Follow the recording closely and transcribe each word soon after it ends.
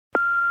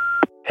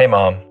Hey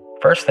Mom,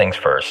 first things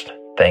first,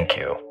 thank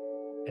you.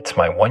 It's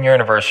my 1-year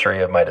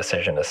anniversary of my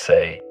decision to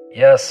say,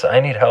 yes, I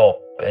need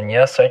help, and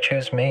yes, I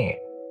choose me.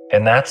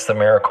 And that's the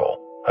miracle.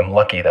 I'm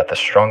lucky that the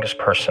strongest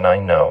person I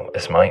know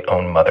is my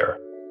own mother.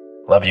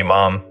 Love you,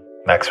 Mom.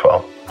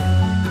 Maxwell.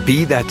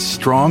 Be that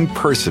strong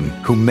person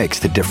who makes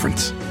the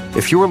difference.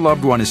 If your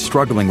loved one is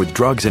struggling with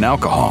drugs and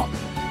alcohol,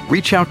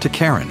 reach out to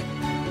Caron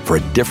for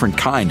a different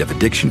kind of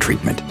addiction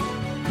treatment.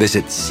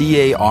 Visit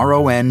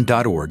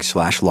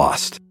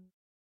caron.org/lost.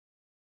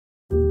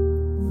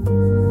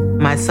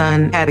 My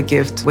son had a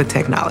gift with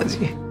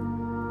technology.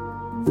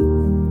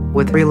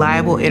 With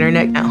reliable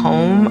internet at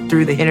home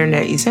through the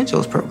Internet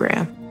Essentials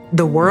program,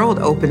 the world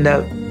opened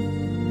up.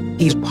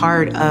 He's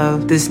part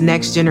of this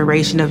next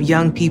generation of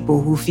young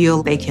people who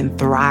feel they can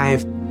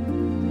thrive.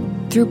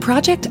 Through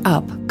Project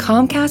UP,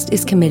 Comcast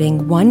is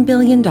committing $1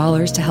 billion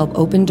to help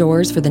open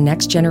doors for the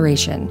next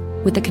generation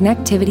with the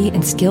connectivity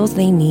and skills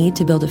they need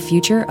to build a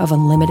future of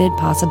unlimited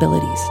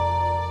possibilities.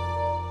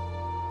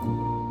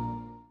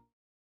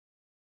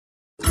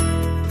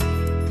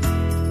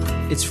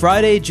 It's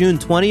Friday, June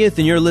 20th,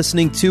 and you're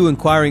listening to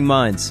Inquiring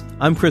Minds.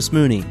 I'm Chris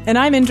Mooney. And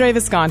I'm Indre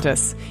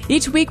Viscontis.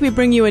 Each week we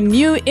bring you a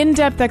new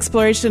in-depth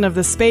exploration of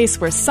the space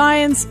where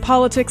science,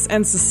 politics,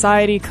 and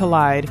society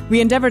collide.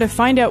 We endeavor to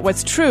find out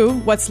what's true,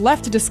 what's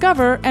left to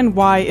discover, and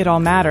why it all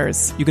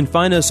matters. You can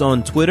find us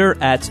on Twitter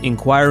at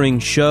Inquiring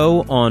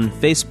Show, on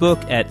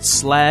Facebook at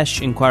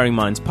 /Inquiring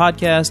Minds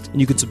Podcast,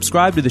 and you can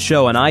subscribe to the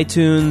show on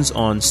iTunes,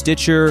 on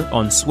Stitcher,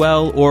 on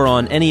Swell, or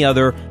on any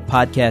other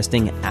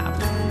podcasting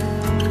app.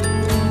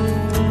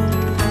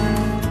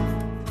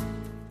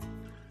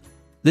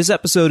 This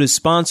episode is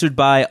sponsored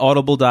by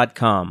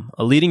Audible.com,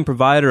 a leading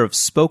provider of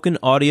spoken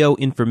audio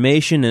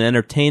information and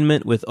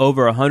entertainment with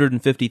over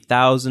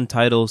 150,000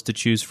 titles to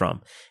choose from.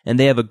 And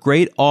they have a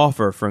great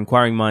offer for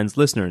Inquiring Minds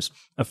listeners,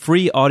 a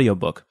free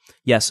audiobook.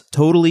 Yes,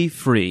 totally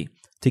free.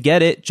 To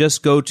get it,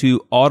 just go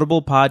to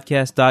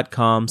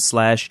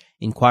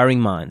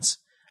audiblepodcast.com/Inquiring Minds.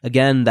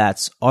 Again,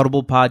 that's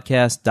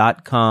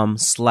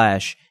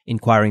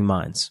audiblepodcast.com/Inquiring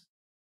Minds.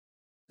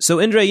 So,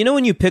 Indre, you know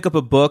when you pick up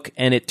a book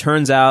and it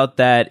turns out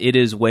that it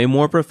is way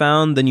more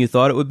profound than you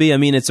thought it would be? I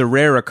mean, it's a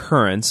rare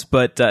occurrence,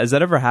 but has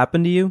that ever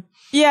happened to you?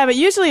 Yeah, but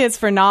usually it's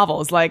for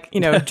novels, like,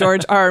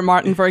 George R.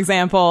 Martin, for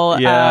example,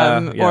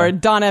 or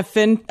Donna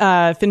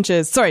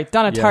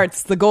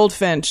Tartt's The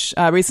Goldfinch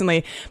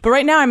recently. But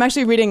right now I'm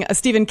actually reading a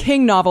Stephen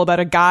King novel about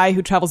a guy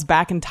who travels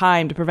back in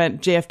time to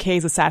prevent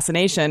JFK's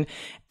assassination,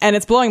 and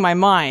it's blowing my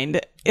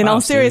mind. In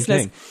all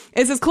seriousness,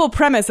 it's this cool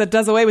premise that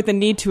does away with the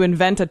need to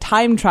invent a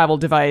time travel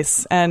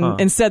device, and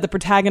instead the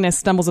protagonist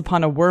stumbles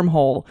upon a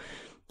wormhole.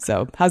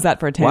 So how's that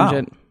for a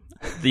tangent? Wow.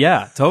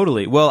 Yeah,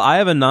 totally. Well, I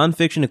have a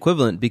nonfiction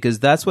equivalent because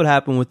that's what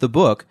happened with the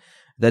book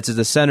that's at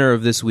the center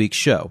of this week's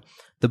show.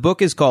 The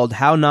book is called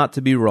How Not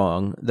to Be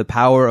Wrong, The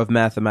Power of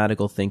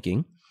Mathematical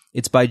Thinking.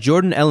 It's by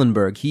Jordan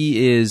Ellenberg.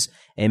 He is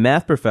a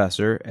math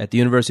professor at the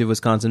University of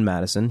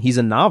Wisconsin-Madison. He's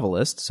a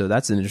novelist, so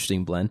that's an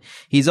interesting blend.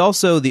 He's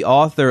also the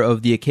author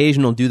of the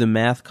occasional Do the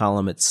Math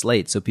column at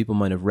Slate, so people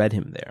might have read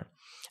him there.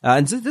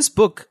 And so this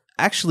book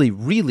actually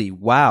really,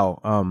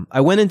 wow.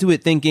 I went into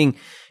it thinking,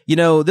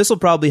 this will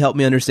probably help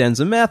me understand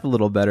some math a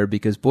little better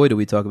because, boy, do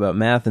we talk about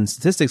math and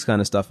statistics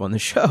kind of stuff on the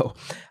show.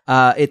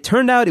 It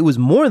turned out it was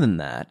more than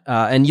that.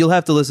 And people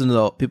have to listen to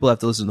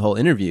the whole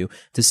interview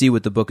to see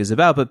what the book is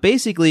about. But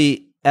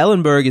basically,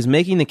 Ellenberg is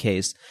making the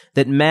case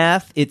that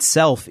math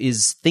itself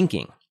is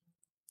thinking.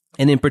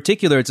 And in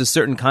particular, it's a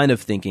certain kind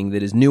of thinking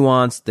that is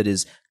nuanced, that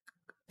is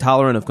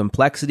tolerant of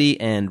complexity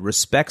and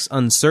respects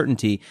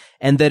uncertainty,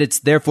 and that it's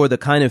therefore the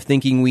kind of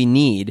thinking we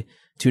need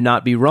to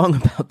not be wrong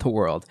about the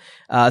world.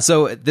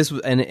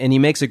 And he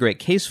makes a great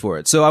case for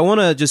it. So I want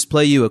to just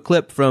play you a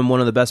clip from one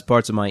of the best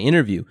parts of my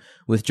interview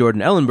with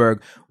Jordan Ellenberg,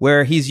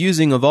 where he's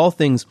using, of all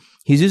things,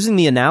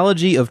 the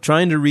analogy of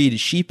trying to read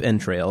sheep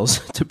entrails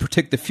to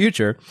predict the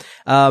future,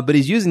 but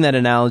he's using that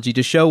analogy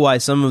to show why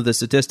some of the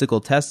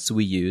statistical tests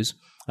we use,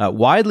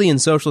 widely in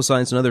social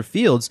science and other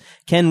fields,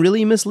 can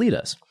really mislead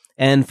us.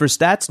 And for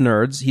stats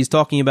nerds, he's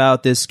talking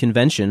about this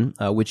convention,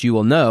 which you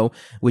will know,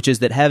 which is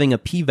that having a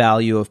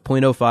p-value of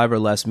 0.05 or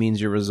less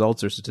means your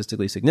results are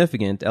statistically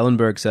significant.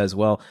 Ellenberg says,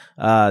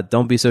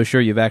 don't be so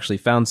sure you've actually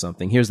found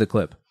something. Here's the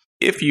clip.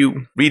 If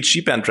you read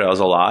sheep entrails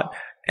a lot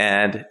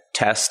and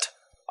test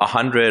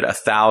 100,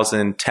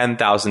 1,000,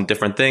 10,000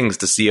 different things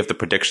to see if the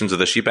predictions of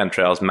the sheep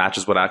entrails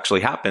matches what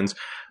actually happens,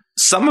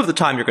 some of the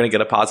time you're going to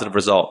get a positive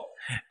result.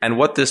 And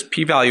what this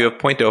p-value of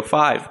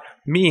 0.05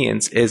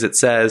 means is it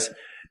says,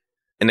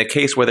 in a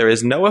case where there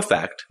is no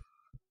effect,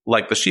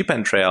 like the sheep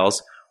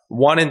entrails,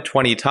 1 in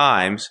 20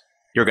 times,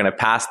 you're going to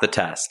pass the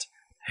test.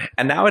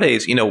 And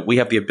nowadays, we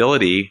have the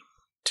ability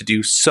to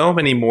do so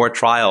many more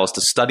trials, to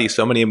study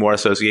so many more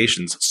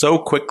associations so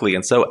quickly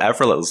and so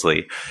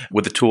effortlessly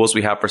with the tools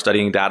we have for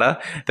studying data,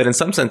 that in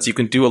some sense, you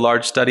can do a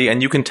large study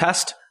and you can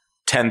test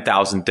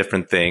 10,000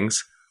 different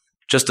things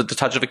just at the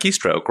touch of a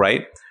keystroke,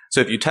 right?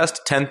 So if you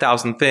test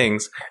 10,000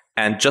 things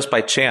and just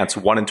by chance,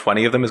 1 in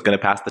 20 of them is going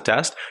to pass the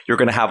test, you're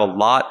going to have a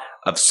lot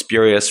of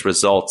spurious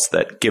results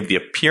that give the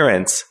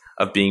appearance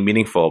of being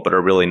meaningful, but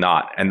are really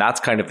not. And that's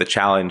kind of the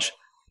challenge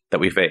that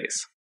we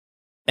face.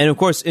 And of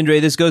course, Indre,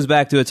 this goes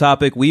back to a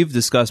topic we've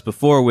discussed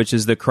before, which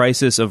is the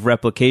crisis of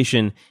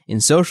replication in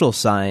social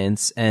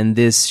science. And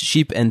this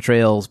sheep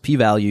entrails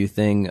p-value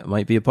thing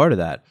might be a part of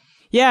that.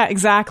 Yeah,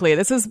 exactly.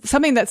 This is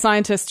something that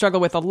scientists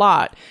struggle with a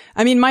lot.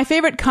 I mean, my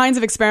favorite kinds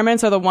of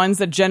experiments are the ones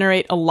that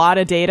generate a lot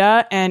of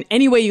data, and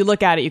any way you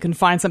look at it, you can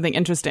find something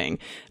interesting.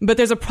 But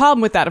there's a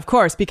problem with that, of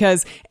course,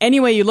 because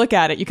any way you look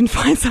at it, you can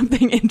find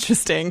something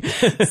interesting.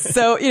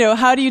 So,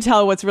 how do you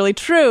tell what's really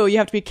true? You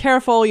have to be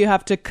careful. You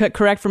have to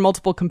correct for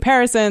multiple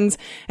comparisons.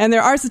 And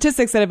there are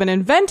statistics that have been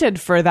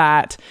invented for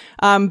that.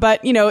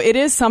 But, it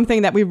is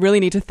something that we really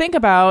need to think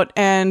about.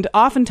 And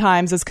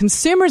oftentimes, as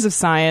consumers of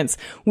science,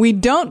 we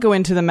don't go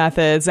into the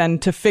methods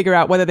and to figure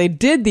out whether they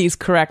did these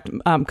correct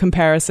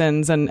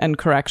comparisons and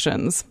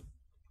corrections.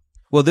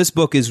 Well, this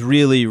book is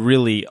really,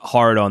 really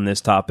hard on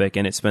this topic,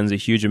 and it spends a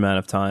huge amount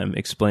of time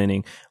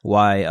explaining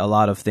why a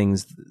lot of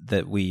things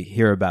that we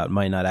hear about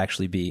might not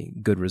actually be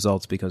good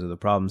results because of the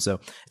problem. So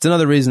it's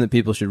another reason that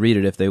people should read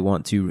it if they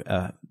want to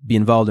be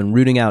involved in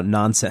rooting out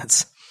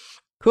nonsense.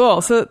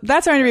 Cool. So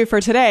that's our interview for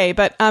today.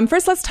 But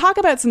first, let's talk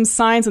about some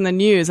science in the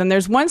news. And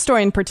there's one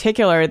story in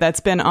particular that's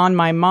been on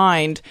my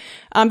mind.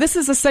 This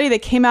is a study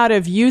that came out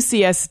of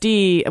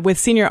UCSD with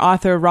senior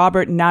author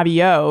Robert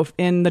Naviaux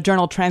in the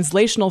journal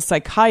Translational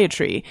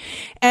Psychiatry.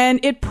 And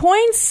it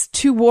points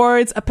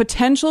towards a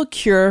potential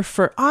cure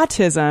for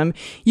autism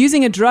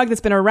using a drug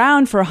that's been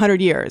around for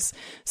 100 years.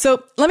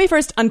 So let me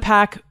first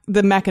unpack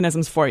the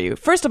mechanisms for you.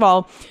 First of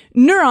all,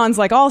 neurons,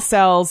 like all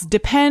cells,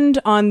 depend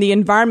on the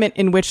environment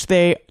in which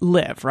they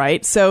live,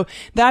 right? So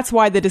that's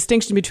why the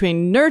distinction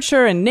between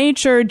nurture and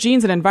nature,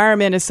 genes and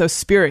environment is so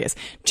spurious.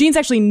 Genes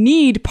actually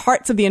need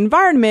parts of the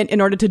environment in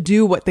order to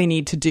do what they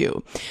need to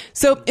do.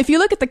 So if you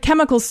look at the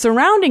chemicals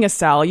surrounding a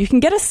cell, you can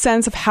get a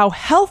sense of how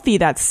healthy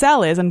that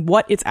cell is and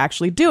what it's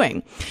actually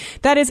doing.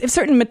 That is, if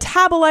certain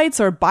metabolites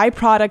or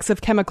byproducts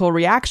of chemical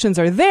reactions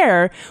are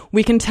there,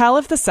 we can tell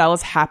if the cell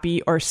is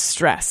happy or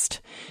stressed.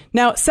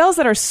 Now, cells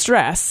that are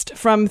stressed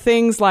from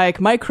things like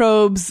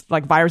microbes,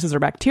 like viruses or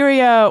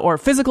bacteria, or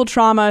physical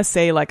trauma,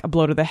 say like a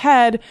blow to the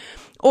head,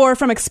 or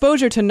from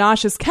exposure to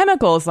noxious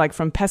chemicals like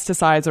from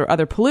pesticides or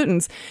other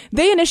pollutants,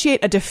 they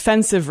initiate a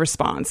defensive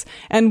response.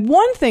 And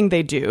one thing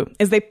they do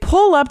is they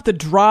pull up the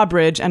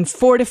drawbridge and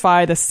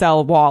fortify the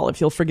cell wall, if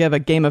you'll forgive a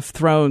Game of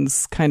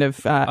Thrones kind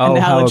of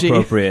analogy. How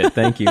appropriate.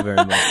 Thank you very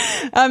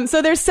much.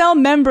 So their cell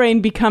membrane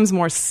becomes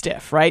more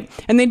stiff, right?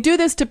 And they do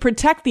this to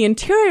protect the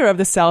interior of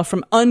the cell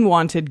from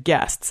unwanted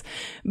guests.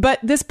 But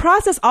this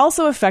process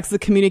also affects the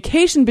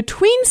communication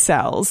between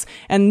cells,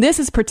 and this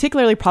is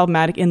particularly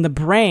problematic in the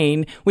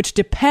brain, which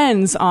depends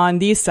on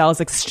these cells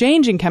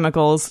exchanging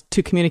chemicals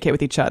to communicate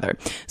with each other.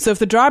 So if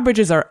the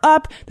drawbridges are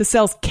up, the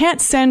cells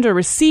can't send or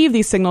receive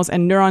these signals,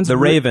 and neurons... They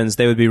would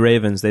be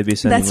ravens. They'd be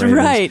sending That's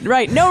ravens.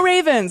 right. No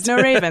ravens,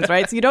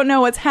 right? So you don't know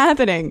what's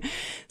happening.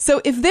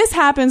 So if this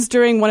happens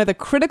during one of the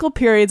critical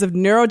periods of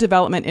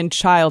neurodevelopment in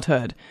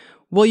childhood,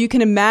 well, you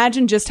can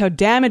imagine just how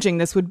damaging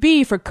this would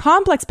be for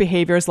complex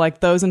behaviors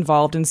like those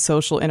involved in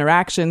social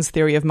interactions,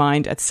 theory of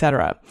mind,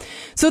 etc.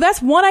 So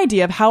that's one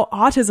idea of how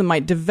autism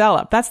might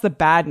develop. That's the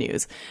bad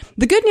news.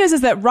 The good news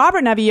is that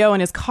Robert Naviaux and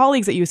his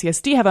colleagues at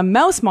UCSD have a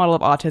mouse model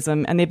of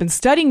autism, and they've been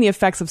studying the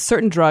effects of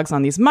certain drugs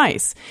on these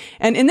mice.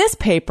 And in this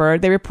paper,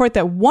 they report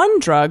that one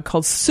drug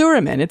called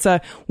suramin, it's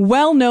a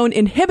well-known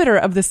inhibitor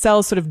of the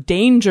cell's sort of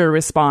danger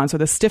response or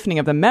the stiffening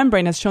of the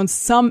membrane, has shown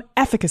some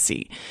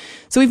efficacy.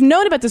 So we've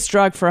known about this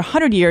drug for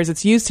 100 years.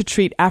 It's used to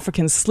treat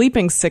African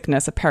sleeping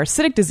sickness, a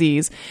parasitic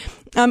disease.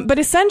 But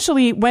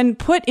essentially, when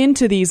put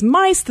into these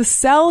mice, the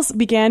cells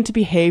began to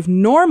behave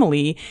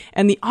normally,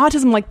 and the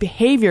autism-like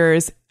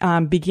behaviors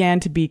began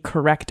to be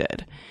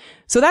corrected.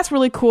 So that's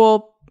really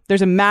cool.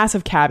 There's a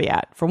massive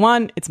caveat. For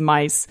one, it's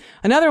mice.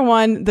 Another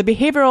one, the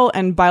behavioral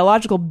and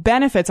biological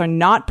benefits are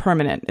not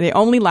permanent. They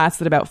only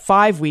lasted about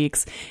 5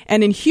 weeks.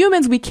 And in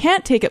humans, we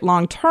can't take it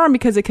long term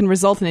because it can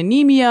result in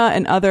anemia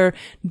and other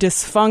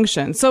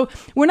dysfunction. So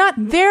we're not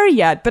there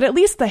yet, but at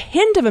least the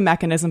hint of a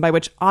mechanism by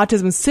which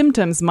autism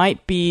symptoms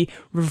might be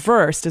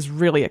reversed is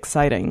really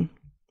exciting.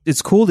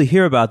 It's cool to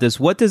hear about this.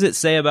 What does it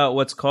say about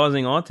what's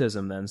causing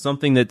autism then?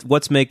 Something that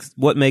what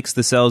makes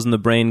the cells in the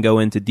brain go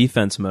into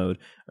defense mode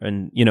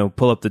and,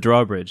 pull up the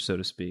drawbridge, so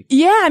to speak?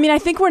 Yeah, I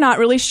think we're not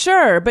really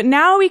sure, but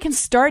now we can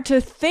start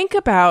to think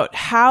about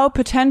how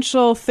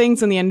potential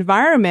things in the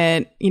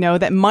environment,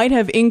 that might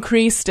have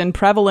increased in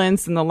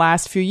prevalence in the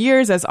last few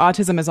years as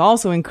autism has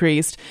also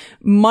increased,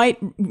 might,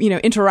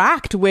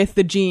 interact with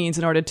the genes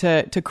in order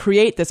to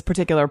create this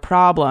particular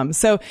problem.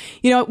 So,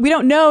 we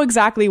don't know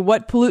exactly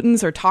what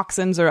pollutants or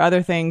toxins or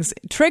other things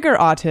trigger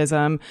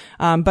autism,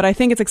 but I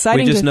think it's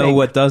exciting to We just know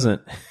what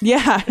doesn't.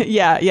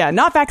 Yeah.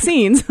 Not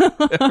vaccines.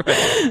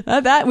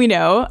 That we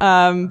know.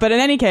 But in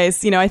any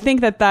case, I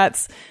think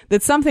that's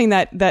something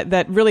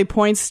that really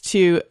points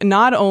to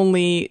not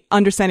only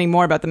understanding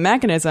more about the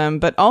mechanism,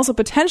 but also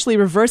potentially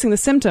reversing the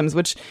symptoms,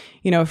 which,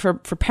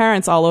 for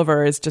parents all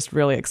over is just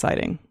really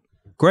exciting.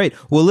 Great.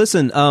 Well,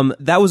 listen,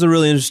 that was a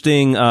really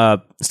interesting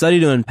study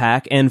to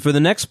unpack. And for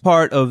the next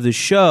part of the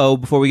show,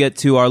 before we get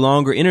to our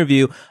longer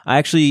interview, I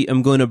actually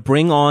am going to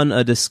bring on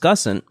a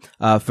discussant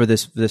for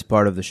this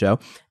part of the show.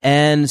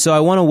 And so I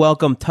want to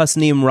welcome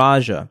Tasneem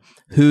Raja,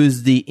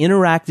 who's the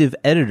interactive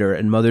editor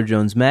at Mother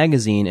Jones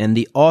Magazine and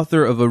the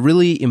author of a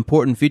really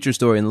important feature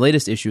story in the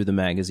latest issue of the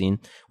magazine,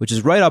 which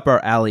is right up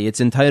our alley. It's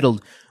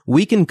entitled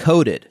Week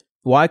Encoded: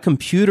 Why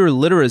Computer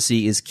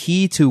Literacy is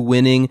Key to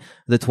Winning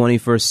the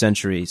 21st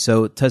Century.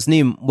 So,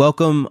 Tasneem,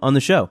 welcome on the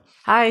show.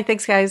 Hi,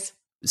 thanks, guys.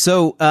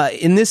 So,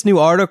 in this new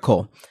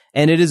article,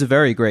 and it is a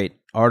very great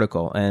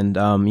article, and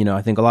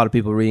I think a lot of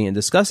people are reading and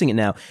discussing it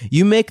now,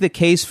 you make the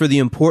case for the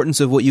importance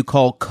of what you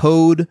call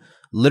code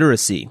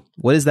literacy.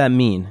 What does that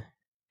mean?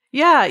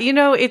 Yeah,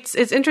 it's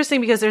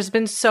interesting because there's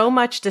been so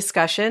much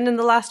discussion in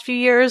the last few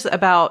years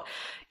about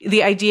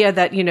the idea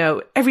that,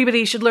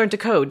 everybody should learn to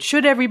code.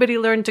 Should everybody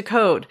learn to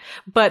code?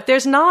 But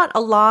there's not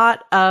a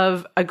lot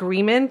of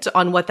agreement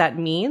on what that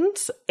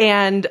means.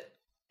 And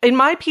in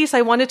my piece,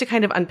 I wanted to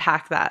kind of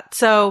unpack that.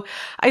 So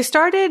I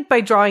started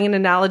by drawing an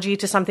analogy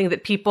to something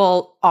that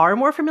people are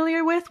more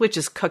familiar with, which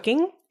is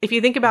cooking. If you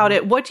think about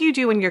it, what do you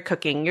do when you're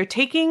cooking? You're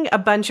taking a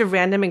bunch of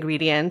random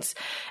ingredients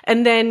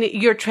and then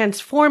you're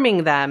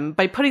transforming them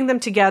by putting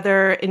them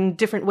together in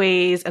different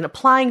ways and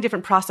applying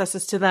different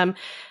processes to them.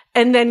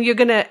 And then you're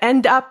going to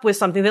end up with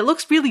something that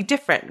looks really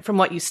different from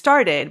what you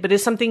started, but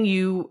is something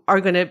you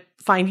are going to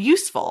find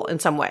useful in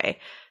some way.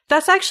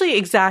 That's actually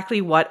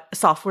exactly what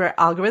software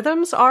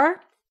algorithms are.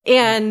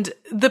 And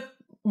the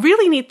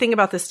really neat thing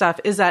about this stuff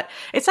is that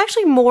it's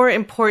actually more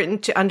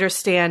important to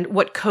understand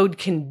what code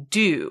can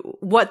do,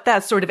 what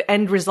that sort of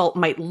end result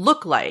might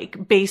look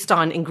like based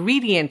on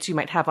ingredients you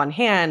might have on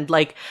hand,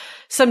 like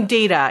some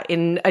data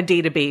in a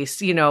database,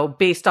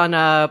 based on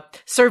a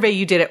survey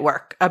you did at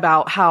work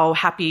about how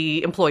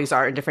happy employees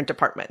are in different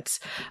departments,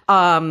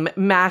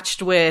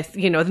 matched with,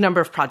 the number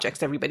of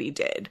projects everybody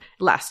did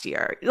last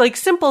year. Like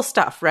simple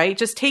stuff, right?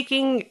 Just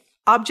taking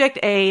object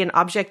A and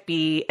object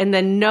B and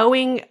then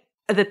knowing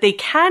that they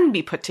can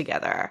be put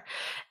together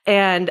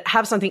and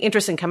have something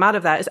interesting come out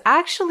of that is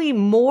actually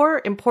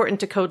more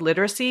important to code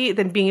literacy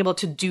than being able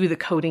to do the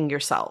coding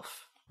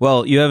yourself.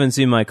 Well, you haven't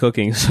seen my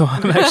cooking, so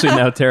I'm actually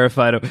now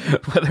terrified of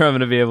whether I'm going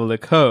to be able to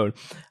code.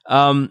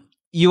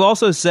 You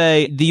also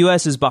say the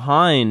U.S. is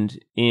behind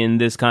in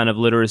this kind of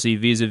literacy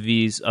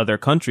vis-a-vis other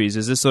countries.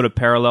 Is this sort of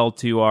parallel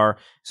to our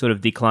sort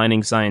of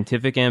declining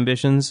scientific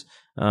ambitions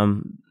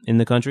in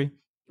the country?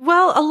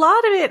 Well, a lot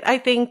of it, I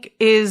think,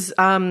 is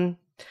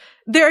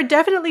there are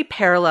definitely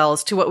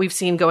parallels to what we've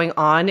seen going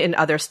on in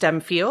other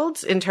STEM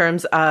fields in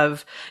terms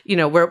of,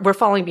 we're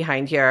falling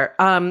behind here.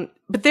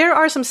 But there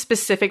are some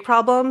specific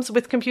problems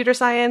with computer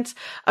science.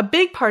 A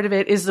big part of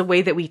it is the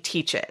way that we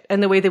teach it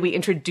and the way that we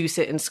introduce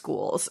it in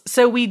schools.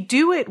 So we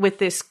do it with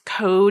this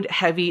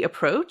code-heavy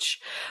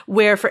approach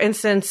where, for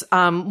instance,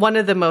 one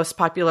of the most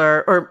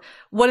popular or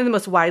one of the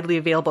most widely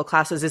available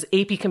classes is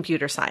AP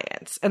Computer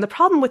Science. And the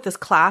problem with this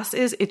class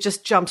is it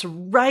just jumps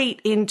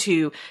right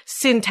into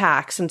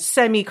syntax and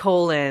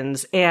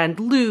semicolons and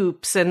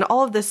loops and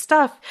all of this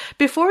stuff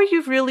before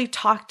you've really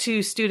talked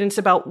to students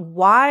about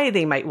why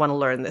they might want to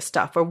learn this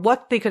stuff or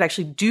what they could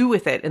actually do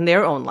with it in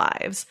their own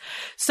lives.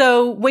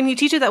 So when you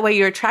teach it that way,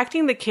 you're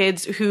attracting the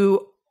kids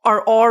who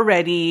are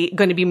already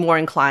going to be more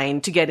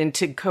inclined to get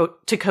into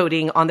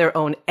coding on their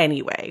own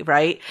anyway,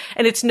 right?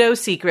 And it's no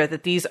secret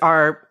that these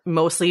are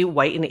mostly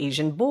white and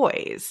Asian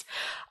boys.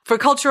 For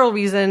cultural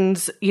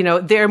reasons,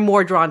 they're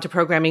more drawn to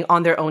programming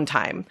on their own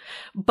time.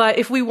 But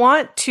if we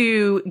want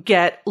to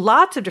get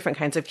lots of different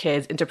kinds of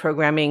kids into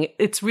programming,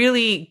 it's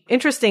really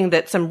interesting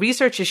that some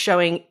research is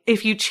showing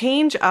if you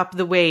change up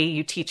the way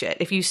you teach it,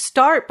 if you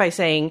start by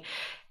saying,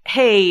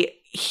 hey,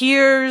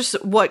 here's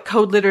what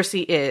code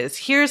literacy is.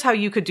 Here's how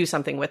you could do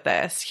something with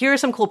this. Here are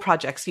some cool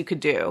projects you could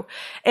do.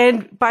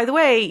 And by the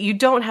way, you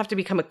don't have to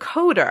become a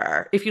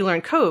coder if you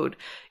learn code.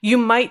 You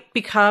might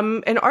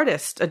become an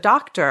artist, a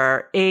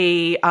doctor,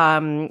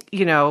 an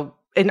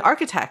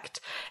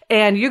architect,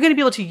 and you're going to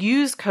be able to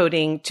use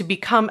coding to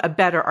become a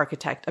better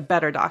architect, a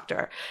better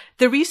doctor.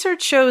 The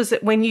research shows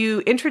that when you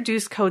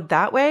introduce code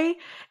that way,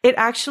 it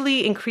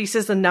actually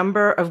increases the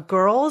number of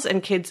girls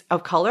and kids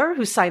of color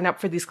who sign up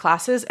for these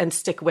classes and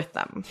stick with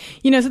them.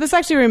 So this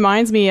actually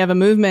reminds me of a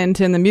movement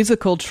in the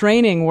musical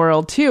training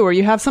world too, where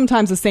you have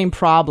sometimes the same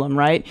problem,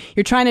 right?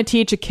 You're trying to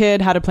teach a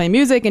kid how to play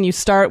music and you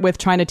start with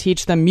trying to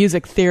teach them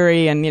music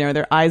theory and,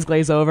 their eyes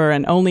glaze over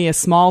and only a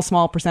small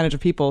percentage of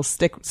people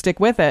stick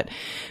with it.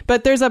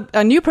 But there's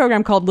a new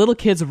program called Little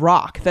Kids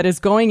Rock that is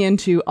going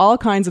into all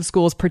kinds of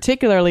schools,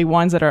 particularly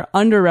ones that are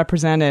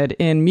underrepresented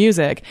in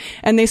music.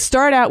 And they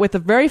start out with the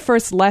very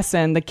first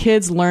lesson, the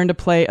kids learn to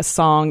play a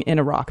song in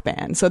a rock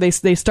band. So they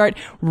start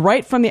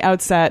right from the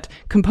outset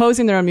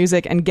composing their own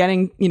music and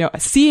getting,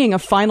 seeing a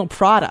final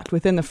product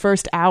within the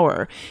first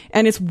hour.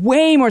 And it's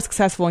way more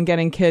successful in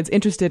getting kids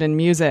interested in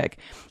music.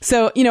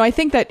 So, I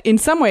think that in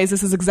some ways,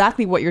 this is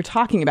exactly what you're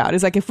talking about.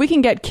 Is like if we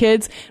can get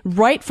kids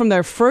right from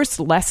their first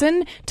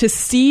lesson to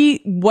see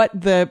what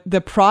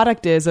the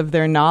product is of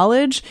their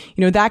knowledge,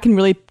 that can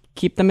really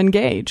keep them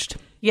engaged.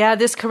 Yeah,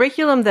 this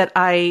curriculum that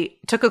I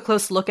took a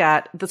close look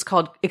at that's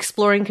called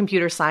Exploring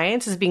Computer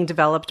Science is being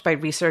developed by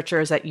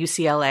researchers at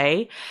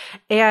UCLA.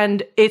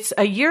 And it's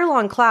a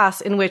year-long class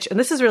in which, and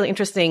this is really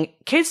interesting,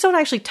 kids don't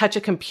actually touch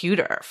a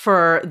computer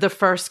for the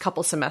first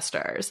couple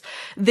semesters.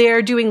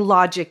 They're doing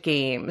logic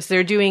games.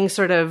 They're doing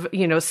sort of,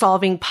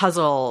 solving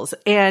puzzles.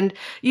 And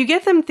you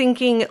get them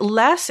thinking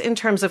less in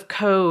terms of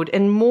code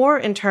and more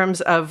in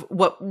terms of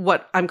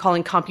what I'm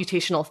calling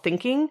computational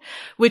thinking,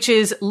 which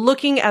is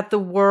looking at the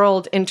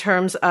world in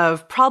terms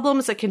of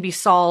problems that can be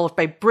solved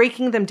by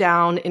breaking them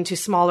down into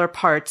smaller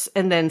parts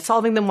and then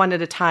solving them one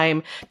at a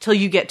time till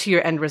you get to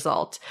your end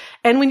result.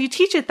 And when you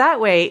teach it that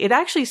way, it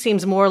actually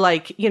seems more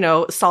like,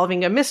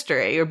 solving a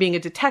mystery or being a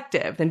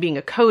detective than being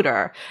a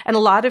coder. And a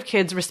lot of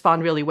kids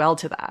respond really well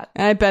to that.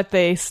 And I bet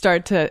they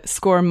start to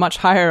score much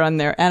higher on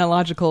their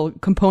analogical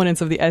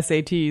components of the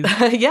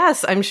SATs.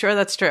 Yes, I'm sure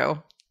that's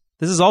true.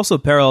 This is also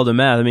parallel to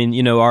math. I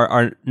mean,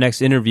 our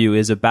next interview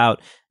is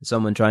about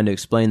someone trying to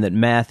explain that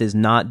math is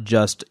not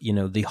just,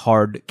 the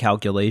hard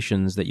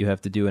calculations that you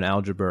have to do in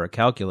algebra or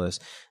calculus,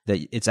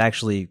 that it's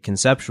actually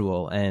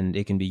conceptual and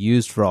it can be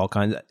used for all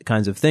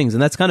kinds of things.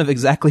 And that's kind of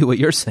exactly what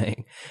you're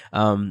saying.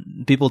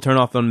 People turn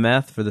off on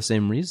math for the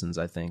same reasons,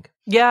 I think.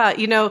 Yeah,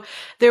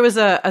 there was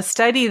a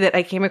study that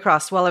I came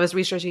across while I was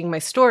researching my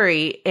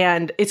story,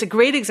 and it's a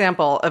great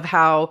example of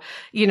how,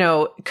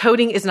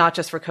 coding is not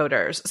just for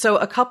coders. So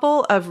a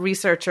couple of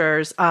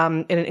researchers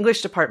in an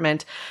English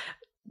department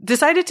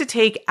decided to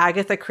take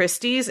Agatha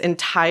Christie's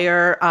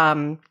entire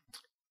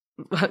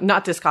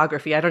not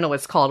discography. I don't know what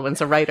it's called when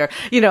it's a writer.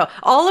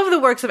 All of the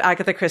works of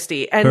Agatha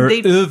Christie, and her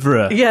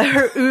oeuvre. Yeah,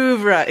 her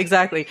oeuvre,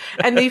 exactly.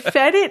 And they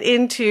fed it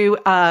into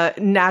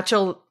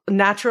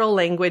natural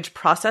language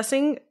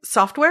processing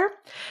software,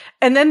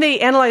 and then they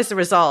analyzed the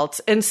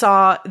results and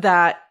saw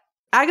that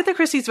Agatha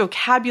Christie's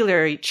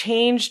vocabulary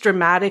changed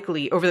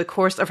dramatically over the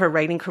course of her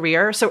writing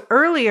career. So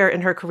earlier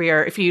in her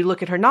career, if you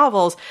look at her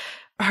novels,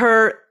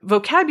 her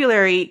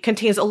vocabulary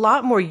contains a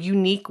lot more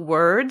unique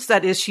words.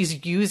 That is,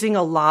 she's using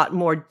a lot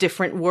more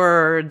different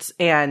words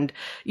and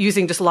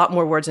using just a lot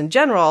more words in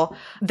general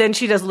than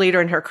she does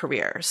later in her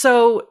career.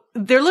 So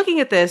they're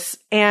looking at this,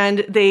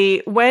 and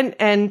they went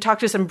and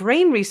talked to some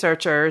brain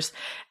researchers.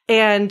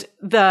 And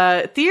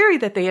the theory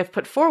that they have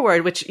put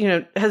forward, which,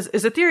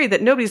 is a theory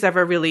that nobody's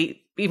ever really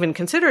even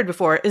considered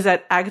before, is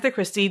that Agatha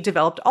Christie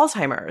developed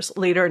Alzheimer's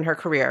later in her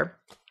career.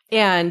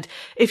 And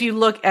if you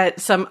look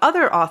at some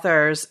other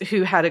authors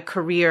who had a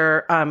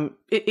career,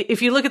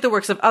 if you look at the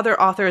works of other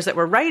authors that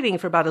were writing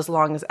for about as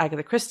long as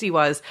Agatha Christie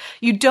was,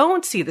 you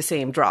don't see the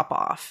same drop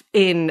off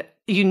in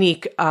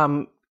unique,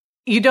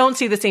 you don't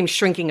see the same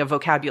shrinking of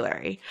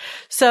vocabulary.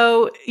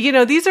 So,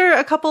 these are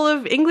a couple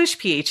of English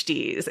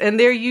PhDs, and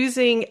they're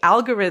using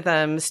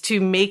algorithms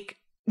to make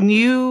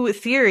new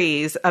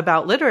theories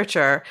about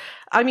literature.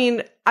 I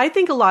mean, I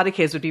think a lot of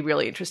kids would be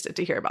really interested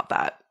to hear about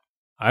that.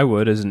 I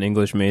would, as an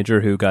English major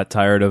who got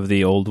tired of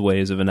the old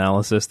ways of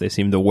analysis. They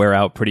seem to wear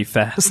out pretty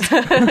fast.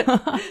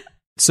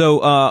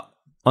 So,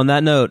 on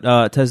that note,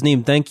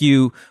 Tasneem, thank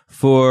you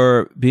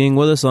for being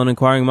with us on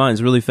Inquiring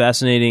Minds. Really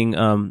fascinating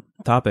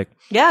topic.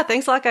 Yeah,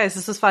 thanks a lot, guys.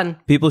 This was fun.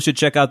 People should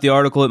check out the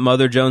article at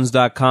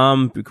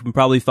motherjones.com. You can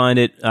probably find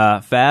it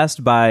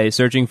fast by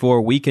searching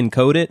for We Can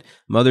Code It,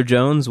 Mother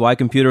Jones, Why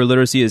Computer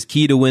Literacy is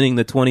Key to Winning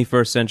the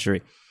 21st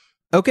Century.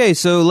 Okay,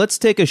 so let's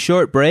take a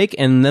short break,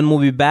 and then we'll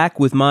be back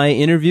with my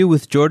interview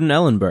with Jordan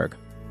Ellenberg.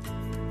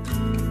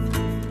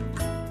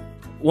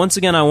 Once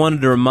again, I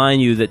wanted to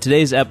remind you that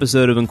today's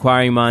episode of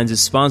Inquiring Minds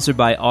is sponsored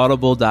by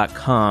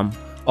Audible.com.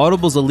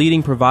 Audible's a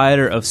leading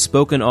provider of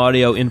spoken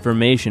audio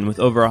information with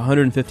over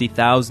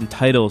 150,000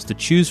 titles to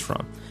choose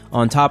from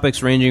on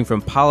topics ranging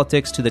from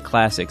politics to the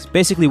classics.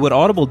 Basically, what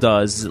Audible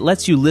does is it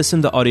lets you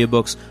listen to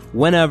audiobooks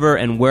whenever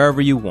and wherever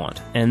you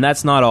want. And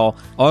that's not all.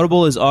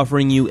 Audible is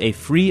offering you a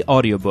free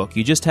audiobook.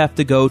 You just have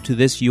to go to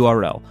this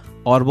URL,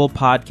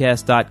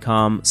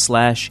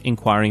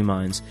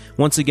 audiblepodcast.com/inquiringminds.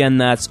 Once again,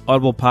 that's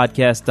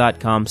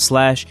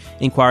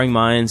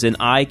audiblepodcast.com/inquiringminds. And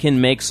I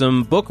can make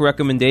some book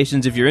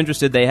recommendations if you're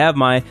interested. They have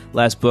my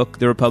last book,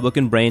 The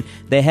Republican Brain.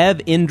 They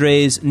have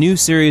Indre's new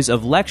series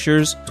of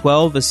lectures,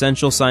 12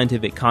 Essential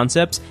Scientific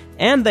Concepts.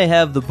 And they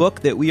have the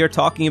book that we are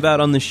talking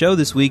about on the show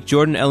this week,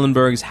 Jordan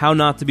Ellenberg's How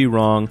Not to Be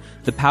Wrong,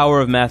 The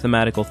Power of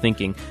Mathematical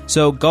Thinking.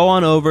 So go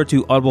on over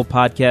to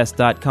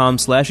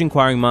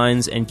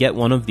audiblepodcast.com/inquiringminds and get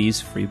one of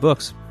these free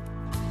books.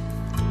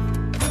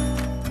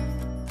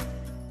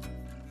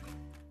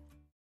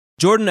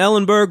 Jordan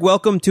Ellenberg,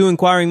 welcome to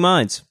Inquiring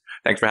Minds.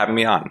 Thanks for having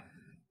me on.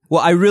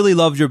 Well, I really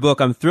loved your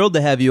book. I'm thrilled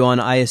to have you on.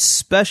 I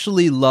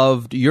especially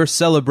loved your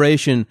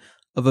celebration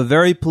of a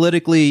very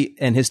politically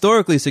and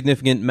historically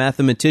significant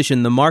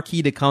mathematician, the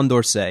Marquis de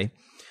Condorcet,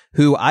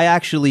 who I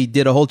actually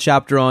did a whole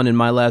chapter on in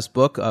my last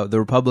book, The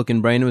Republican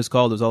Brain it was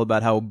called. It was all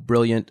about how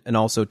brilliant and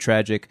also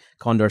tragic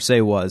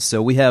Condorcet was.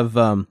 So we have,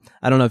 I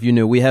don't know if you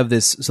knew, we have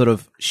this sort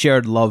of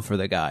shared love for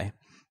the guy.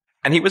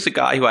 And he was a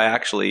guy who I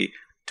actually,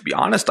 to be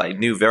honest, I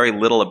knew very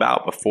little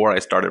about before I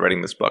started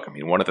writing this book. I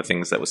mean, one of the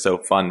things that was so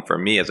fun for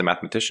me as a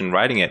mathematician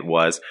writing it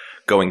was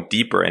going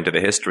deeper into the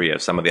history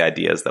of some of the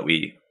ideas that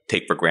we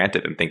take for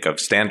granted and think of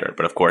standard.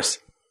 But of course,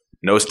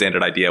 no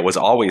standard idea was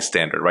always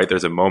standard, right?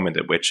 There's a moment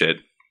at which it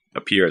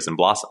appears and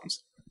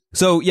blossoms.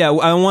 So, yeah,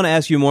 I want to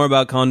ask you more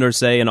about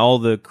Condorcet and all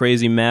the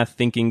crazy math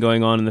thinking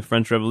going on in the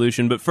French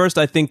Revolution. But first,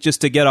 I think just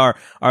to get our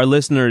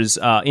listeners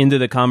into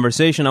the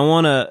conversation, I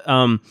want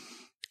to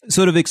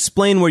sort of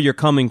explain where you're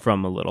coming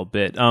from a little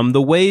bit.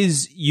 The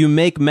ways you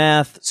make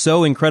math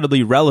so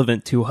incredibly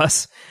relevant to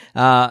us.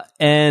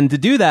 And to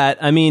do that,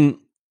 I mean,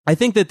 I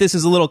think that this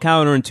is a little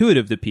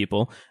counterintuitive to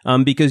people,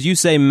 because you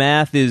say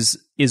math is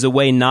a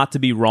way not to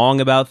be wrong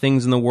about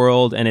things in the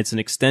world, and it's an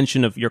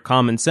extension of your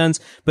common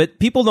sense. But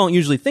people don't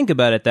usually think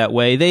about it that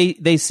way.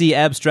 They see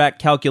abstract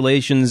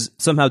calculations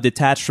somehow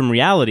detached from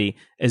reality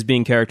as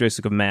being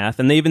characteristic of math,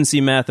 and they even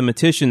see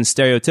mathematicians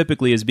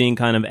stereotypically as being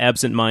kind of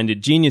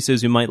absent-minded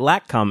geniuses who might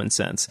lack common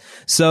sense.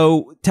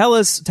 So tell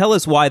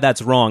us why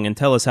that's wrong, and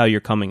tell us how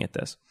you're coming at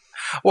this.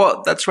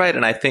 Well, that's right.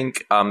 And I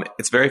think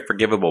it's very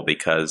forgivable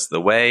because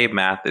the way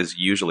math is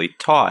usually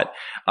taught,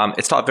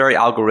 it's taught very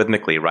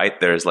algorithmically, right?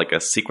 There's like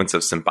a sequence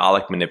of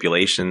symbolic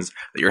manipulations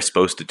that you're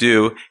supposed to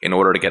do in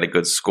order to get a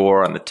good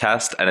score on the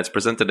test. And it's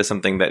presented as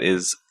something that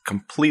is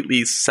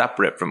completely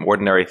separate from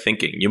ordinary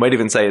thinking. You might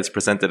even say it's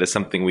presented as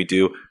something we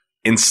do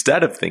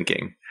instead of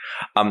thinking.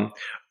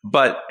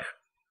 But,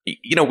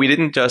 you know, we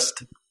didn't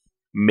just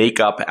make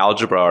up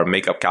algebra or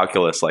make up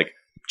calculus like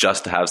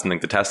just to have something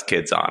to test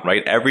kids on,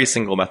 right? Every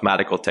single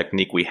mathematical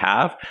technique we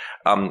have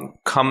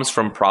comes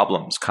from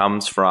problems,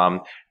 comes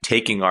from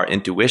taking our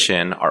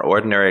intuition, our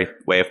ordinary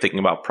way of thinking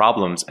about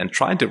problems, and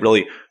trying to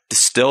really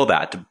distill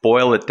that, to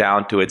boil it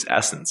down to its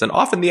essence. And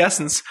often the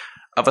essence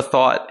of a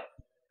thought,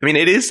 I mean,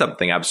 it is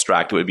something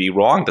abstract. It would be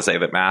wrong to say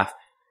that math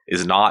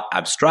is not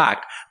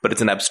abstract, but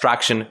it's an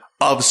abstraction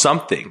of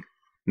something,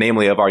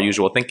 namely of our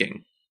usual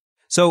thinking.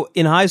 So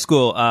in high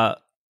school,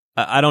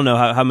 I don't know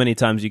how many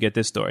times you get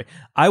this story.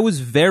 I was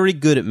very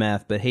good at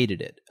math, but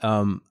hated it.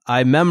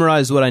 I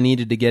memorized what I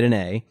needed to get an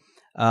A,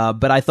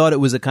 but I thought it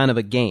was a kind of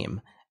a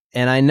game.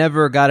 And I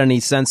never got any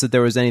sense that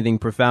there was anything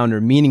profound or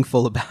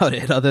meaningful about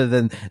it other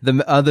than the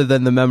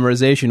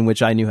memorization,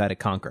 which I knew how to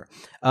conquer.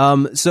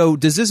 So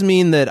does this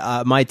mean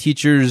that my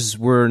teachers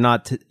were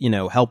not,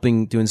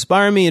 helping to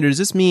inspire me? Or does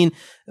this mean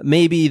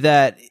maybe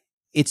that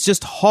it's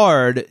just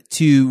hard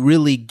to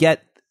really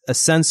get a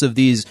sense of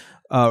these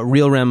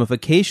real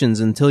ramifications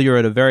until you're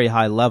at a very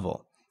high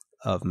level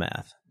of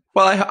math?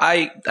 Well,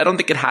 I don't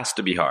think it has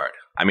to be hard.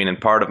 I mean, and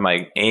part of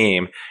my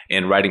aim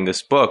in writing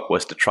this book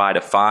was to try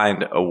to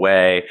find a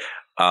way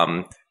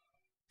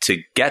to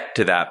get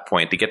to that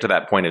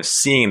point of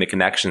seeing the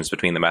connections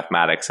between the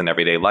mathematics and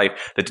everyday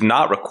life that did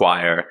not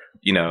require,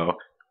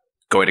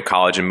 going to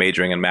college and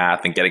majoring in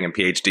math and getting a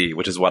PhD,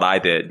 which is what I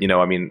did.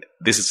 I mean,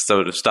 this is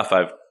sort of stuff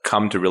I've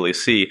come to really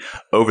see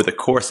over the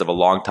course of a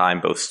long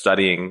time, both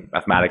studying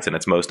mathematics in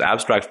its most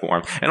abstract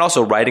form and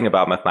also writing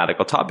about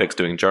mathematical topics,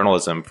 doing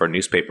journalism for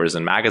newspapers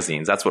and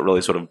magazines. That's what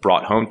really sort of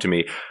brought home to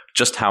me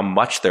just how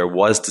much there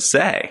was to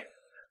say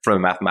from a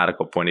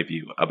mathematical point of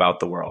view about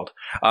the world.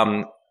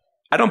 I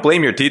don't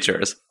blame your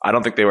teachers. I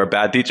don't think they were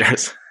bad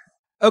teachers.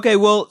 Okay,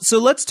 well, so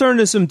let's turn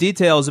to some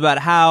details about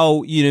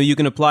how, you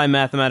can apply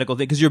mathematical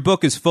thinking, because your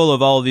book is full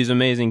of all of these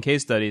amazing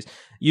case studies.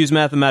 Use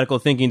mathematical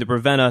thinking to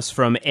prevent us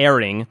from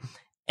erring.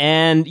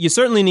 And you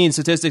certainly need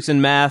statistics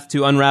and math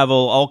to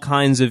unravel all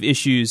kinds of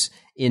issues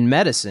in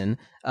medicine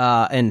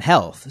and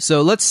health.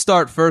 So let's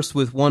start first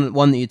with one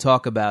that you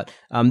talk about.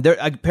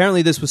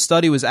 Apparently this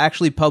study was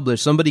actually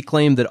published. Somebody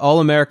claimed that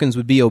all Americans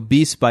would be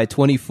obese by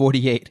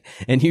 2048,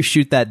 and you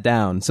shoot that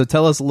down. So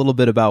tell us a little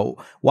bit about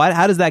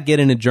how does that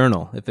get in a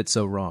journal if it's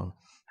so wrong?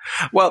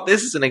 Well,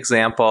 this is an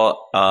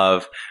example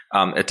of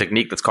a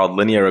technique that's called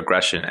linear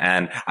regression.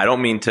 And I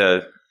don't mean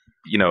to,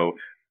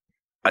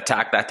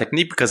 attack that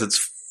technique because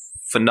it's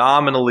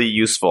phenomenally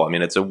useful. I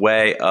mean, it's a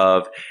way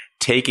of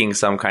taking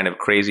some kind of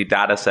crazy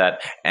data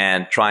set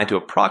and trying to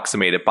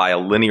approximate it by a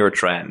linear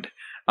trend.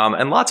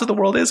 And lots of the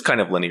world is kind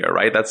of linear,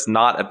 right? That's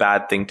not a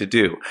bad thing to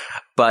do.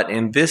 But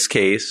in this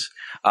case,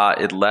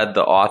 it led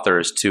the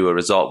authors to a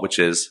result which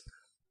is,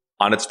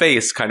 on its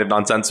face, kind of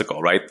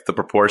nonsensical, right? The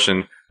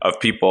proportion of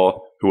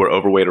people who are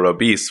overweight or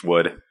obese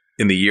would,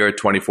 in the year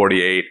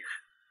 2048,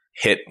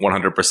 hit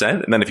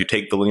 100%. And then if you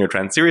take the linear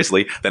trend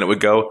seriously, then it would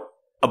go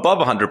above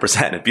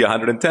 100%. It'd be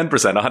 110%,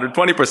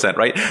 120%,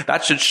 right?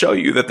 That should show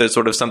you that there's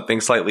sort of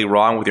something slightly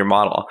wrong with your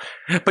model.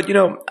 But,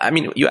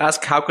 you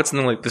ask, how could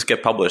something like this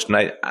get published? And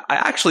I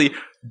actually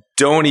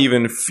don't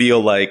even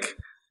feel like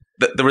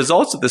the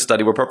results of this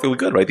study were perfectly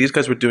good, right? These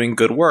guys were doing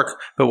good work.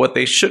 But what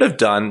they should have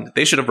done,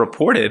 they should have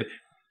reported,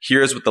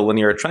 here's what the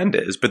linear trend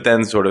is, but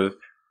then sort of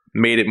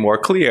made it more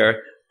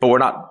clear.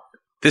 But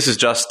this is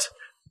just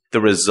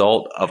the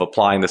result of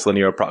applying this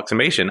linear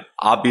approximation.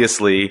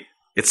 Obviously,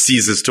 it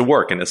ceases to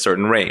work in a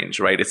certain range,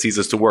 right? It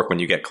ceases to work when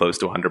you get close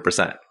to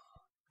 100%.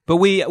 But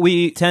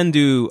we tend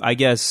to, I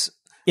guess,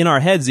 in our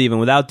heads even,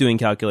 without doing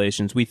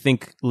calculations, we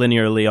think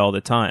linearly all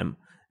the time.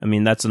 I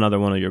mean, that's another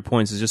one of your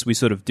points, is just we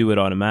sort of do it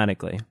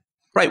automatically.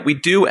 Right, we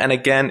do. And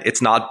again,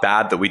 it's not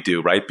bad that we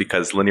do, right?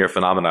 Because linear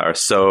phenomena are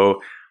so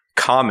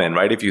common,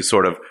 right? If you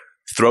sort of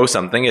throw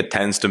something, it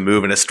tends to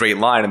move in a straight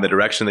line in the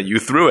direction that you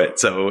threw it.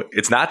 So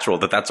it's natural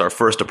that that's our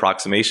first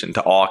approximation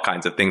to all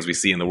kinds of things we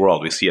see in the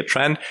world. We see a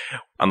trend.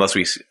 Unless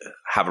we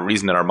have a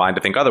reason in our mind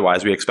to think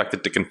otherwise, we expect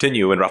it to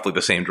continue in roughly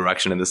the same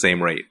direction and the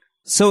same rate.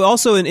 So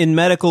also in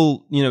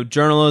medical,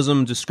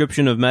 journalism,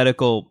 description of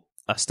medical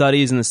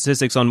studies and the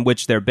statistics on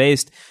which they're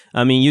based.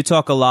 I mean, you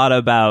talk a lot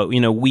about,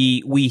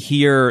 we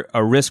hear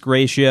a risk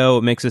ratio.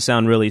 It makes us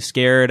sound really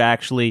scared.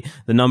 Actually,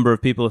 the number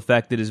of people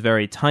affected is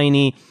very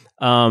tiny.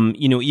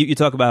 You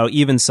talk about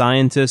even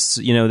scientists,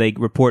 they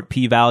report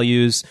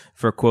p-values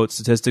for, quote,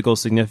 statistical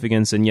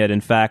significance. And yet,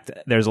 in fact,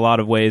 there's a lot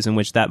of ways in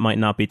which that might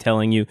not be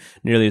telling you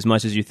nearly as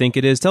much as you think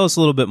it is. Tell us a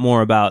little bit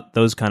more about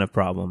those kind of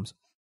problems.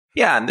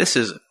 Yeah, and this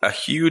is a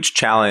huge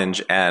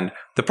challenge, and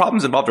the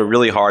problems involved are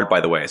really hard, by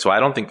the way. So I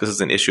don't think this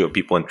is an issue of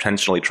people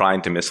intentionally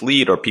trying to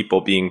mislead or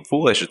people being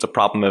foolish. It's a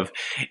problem of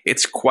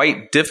it's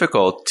quite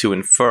difficult to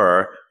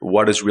infer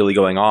what is really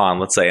going on,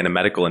 let's say in a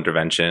medical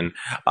intervention,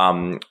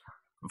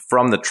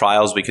 from the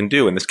trials we can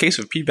do. In this case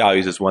of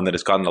p-values is one that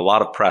has gotten a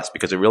lot of press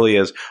because it really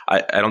is,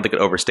 I don't think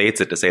it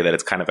overstates it to say that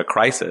it's kind of a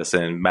crisis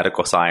in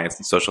medical science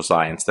and social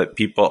science, that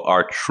people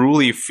are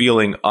truly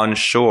feeling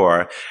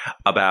unsure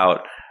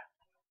about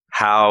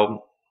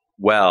how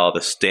well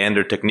the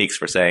standard techniques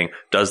for saying,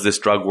 does this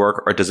drug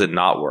work or does it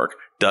not work?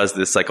 Does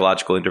this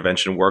psychological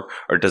intervention work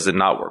or does it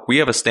not work? We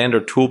have a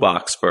standard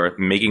toolbox for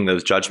making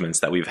those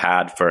judgments that we've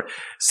had for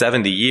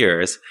 70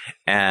 years,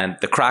 and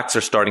the cracks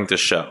are starting to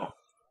show.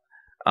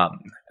 And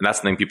that's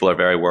something people are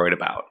very worried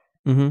about.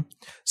 Mm-hmm.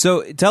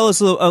 So tell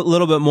us a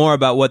little bit more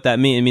about what that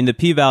means. I mean, the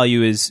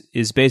p-value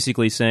is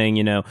basically saying,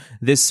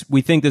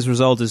 we think this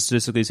result is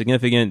statistically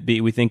significant.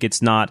 We think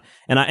it's not,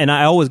 and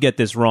I always get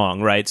this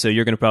wrong, right? So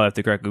you're going to probably have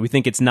to correct me. We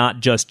think it's not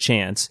just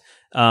chance.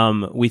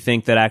 We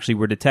think that actually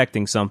we're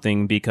detecting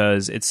something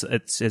because it's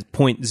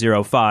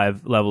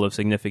 0.05 level of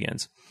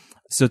significance.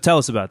 So tell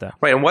us about that.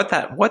 Right, and what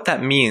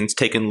that means,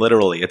 taken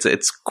literally,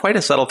 it's quite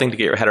a subtle thing to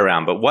get your head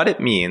around. But what it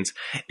means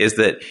is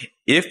that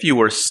if you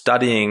were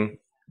studying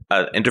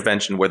an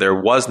intervention where there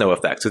was no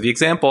effect. So the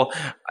example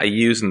I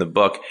use in the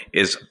book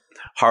is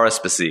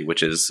haruspicy,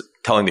 which is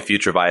telling the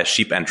future via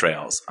sheep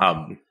entrails.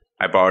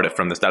 I borrowed it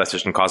from the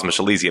statistician Cosmas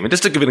Elysium. I mean,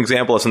 just to give an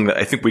example of something that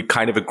I think we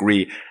kind of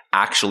agree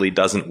actually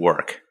doesn't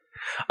work.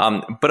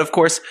 But of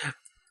course,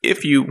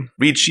 if you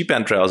read sheep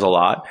entrails a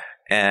lot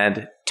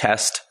and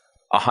test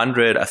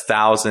 100,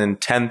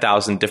 1,000,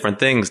 10,000 different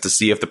things to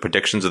see if the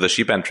predictions of the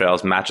sheep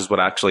entrails matches what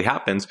actually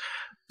happens,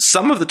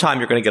 some of the time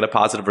you're going to get a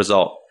positive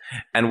result.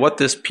 And what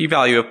this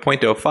p-value of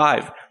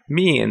 0.05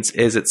 means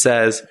is it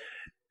says,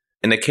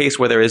 in a case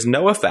where there is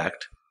no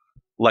effect,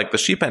 like the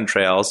sheep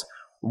entrails,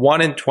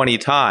 1 in 20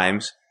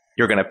 times,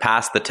 you're going to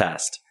pass the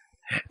test.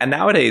 And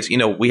nowadays,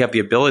 we have the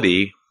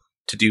ability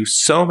to do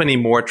so many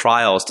more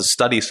trials, to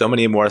study so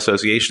many more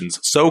associations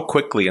so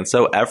quickly and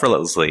so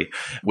effortlessly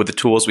with the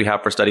tools we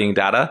have for studying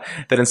data,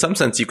 that in some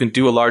sense you can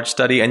do a large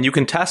study and you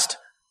can test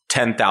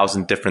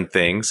 10,000 different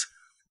things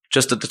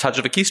just at the touch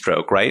of a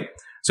keystroke, right?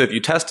 So if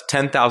you test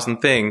 10,000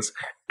 things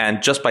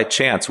and just by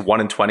chance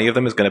 1 in 20 of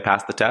them is going to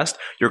pass the test,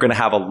 you're going to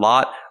have a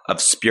lot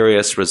of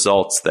spurious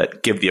results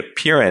that give the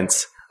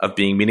appearance of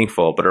being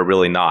meaningful but are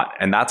really not.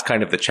 And that's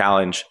kind of the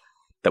challenge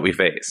that we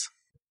face.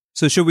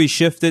 So should we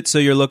shift it so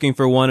you're looking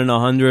for 1 in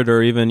 100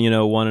 or even,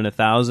 1 in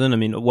 1,000? I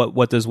mean,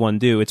 what does one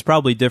do? It's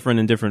probably different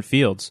in different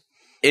fields.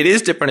 It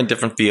is different in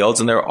different fields,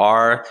 and there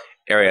are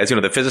areas,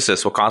 the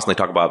physicists will constantly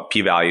talk about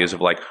p-values of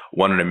like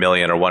 1 in a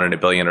million or 1 in a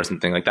billion or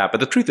something like that. But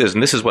the truth is,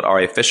 and this is what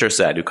R.A. Fisher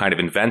said, who kind of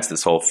invents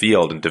this whole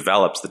field and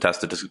develops the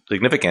test of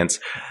significance,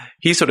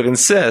 he sort of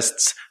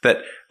insists that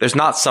there's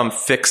not some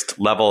fixed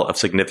level of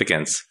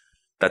significance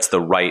that's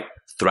the right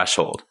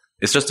threshold.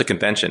 It's just a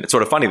convention. It's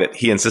sort of funny that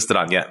he insisted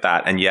on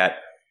that, and yet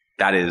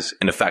that is,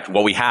 in effect,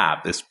 what we have,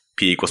 this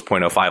p equals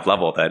 0.05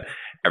 level that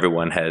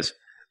everyone has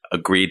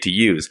agreed to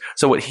use.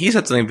 So what he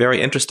said something very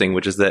interesting,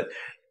 which is that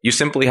you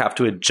simply have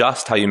to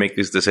adjust how you make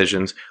these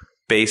decisions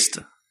based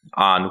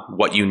on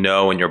what you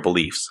know and your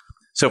beliefs.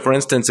 So for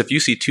instance, if you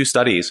see 2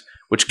 studies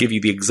which give you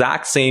the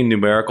exact same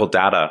numerical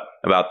data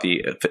about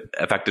the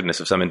effectiveness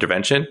of some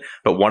intervention,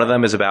 but one of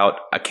them is about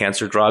a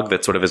cancer drug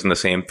that sort of is in the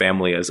same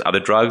family as other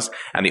drugs,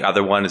 and the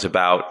other one is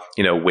about,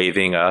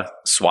 waving a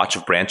swatch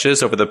of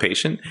branches over the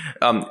patient,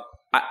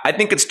 I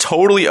think it's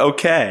totally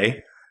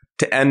okay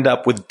to end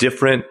up with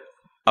different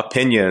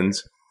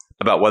opinions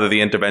about whether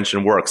the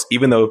intervention works,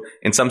 even though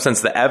in some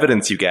sense the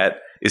evidence you get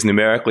is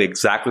numerically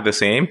exactly the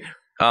same.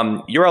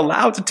 You're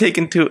allowed to take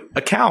into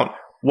account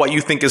what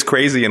you think is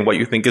crazy and what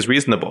you think is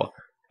reasonable.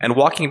 And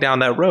walking down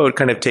that road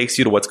kind of takes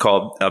you to what's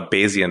called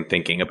Bayesian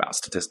thinking about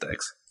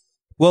statistics.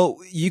 Well,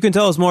 you can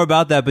tell us more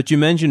about that, but you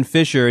mentioned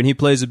Fisher, and he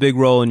plays a big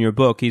role in your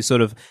book. He's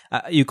sort of,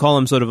 you call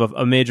him sort of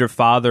a major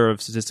father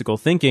of statistical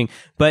thinking,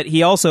 but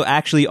he also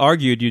actually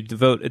argued, you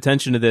devote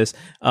attention to this,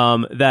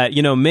 that,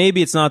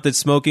 maybe it's not that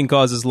smoking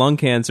causes lung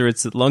cancer,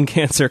 it's that lung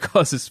cancer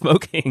causes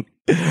smoking.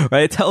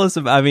 Right? Tell us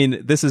about, I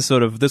mean,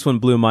 this one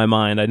blew my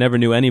mind. I never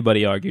knew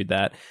anybody argued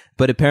that,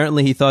 but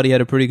apparently he thought he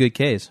had a pretty good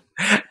case.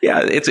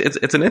 Yeah,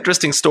 it's an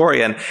interesting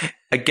story. And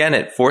again,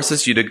 it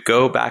forces you to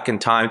go back in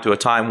time to a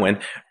time when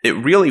it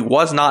really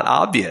was not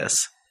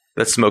obvious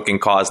that smoking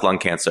caused lung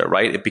cancer,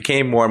 right? It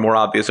became more and more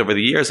obvious over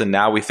the years. And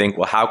now we think,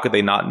 well, how could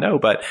they not know?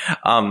 But,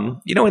 in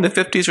the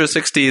 50s or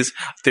 60s,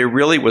 there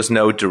really was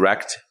no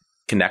direct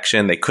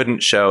connection. They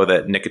couldn't show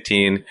that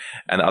nicotine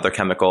and other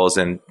chemicals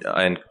and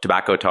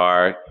tobacco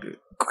tar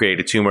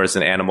created tumors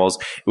in animals.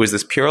 It was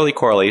this purely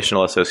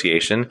correlational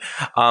association.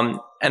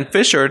 And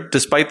Fisher,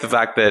 despite the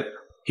fact that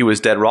he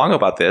was dead wrong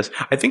about this,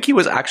 I think he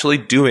was actually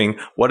doing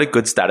what a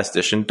good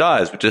statistician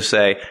does, which is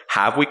say,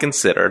 have we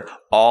considered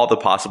all the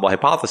possible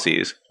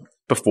hypotheses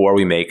before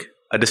we make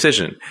a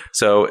decision?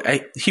 So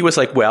he was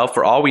like, well,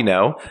 for all we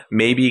know,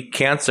 maybe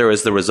cancer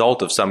is the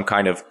result of some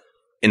kind of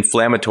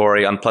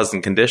inflammatory,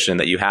 unpleasant condition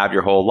that you have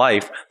your whole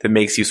life that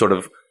makes you sort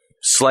of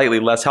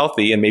slightly less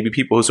healthy. And maybe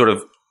people who sort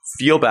of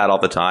feel bad all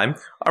the time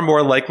are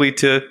more likely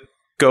to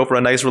go for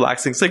a nice,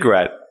 relaxing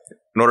cigarette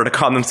in order to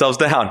calm themselves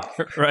down.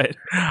 Right.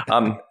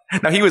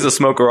 Now, he was a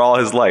smoker all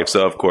his life,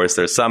 so of course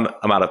there's some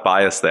amount of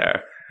bias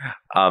there.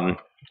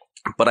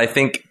 But I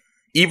think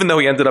even though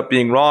he ended up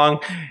being wrong,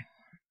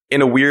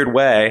 in a weird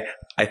way,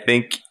 I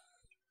think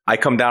I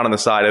come down on the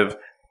side of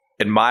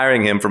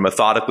admiring him for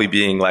methodically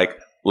being like,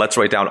 let's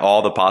write down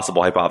all the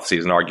possible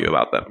hypotheses and argue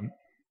about them.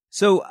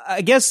 So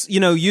I guess,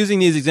 using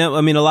these examples,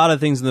 I mean, a lot of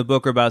things in the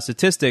book are about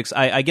statistics.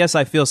 I guess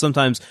I feel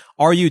sometimes,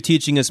 are you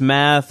teaching us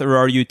math or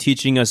are you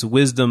teaching us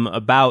wisdom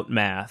about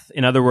math?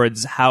 In other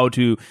words, how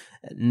to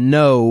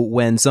know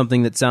when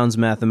something that sounds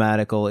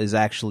mathematical is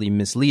actually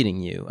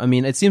misleading you. I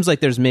mean, it seems like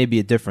there's maybe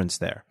a difference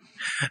there.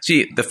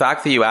 See, the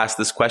fact that you asked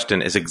this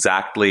question is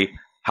exactly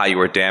how you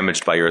were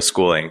damaged by your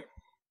schooling.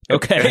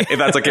 Okay. If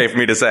that's okay for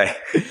me to say.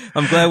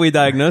 I'm glad we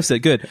diagnosed it.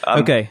 Good.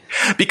 Okay.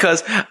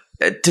 Because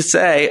to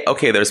say,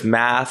 okay, there's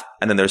math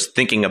and then there's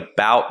thinking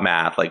about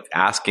math, like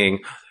asking,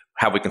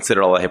 have we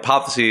considered all the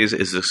hypotheses?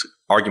 Is this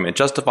argument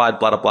justified?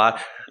 Blah, blah, blah.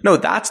 No,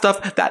 that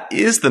stuff, that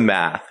is the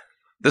math.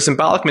 The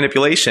symbolic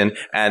manipulation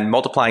and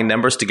multiplying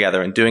numbers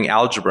together and doing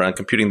algebra and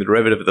computing the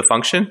derivative of the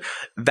function,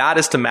 that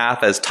is to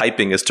math as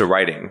typing is to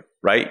writing,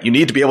 right? You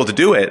need to be able to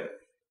do it.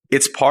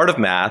 It's part of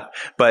math,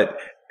 but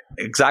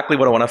exactly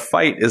what I want to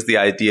fight is the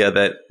idea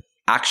that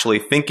actually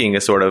thinking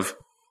is sort of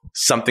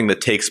something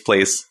that takes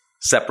place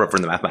separate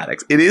from the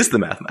mathematics. It is the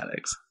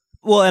mathematics.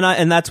 Well,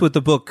 and that's what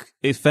the book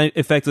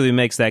effectively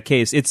makes that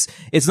case.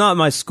 It's not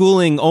my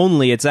schooling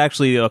only. It's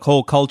actually a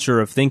whole culture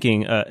of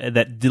thinking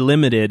that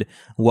delimited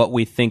what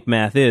we think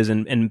math is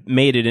and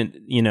made it,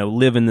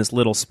 live in this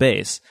little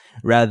space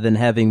rather than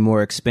having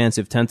more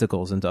expansive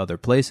tentacles into other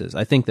places.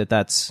 I think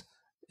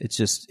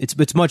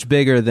it's much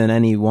bigger than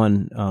any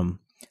one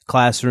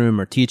classroom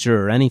or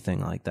teacher or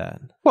anything like that.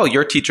 Well,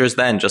 your teachers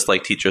then, just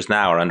like teachers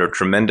now, are under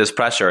tremendous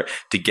pressure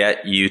to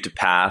get you to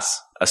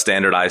pass a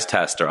standardized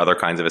test or other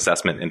kinds of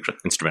assessment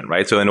instrument,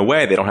 right? So in a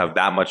way, they don't have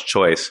that much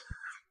choice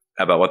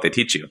about what they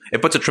teach you.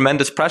 It puts a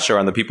tremendous pressure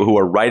on the people who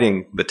are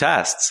writing the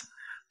tests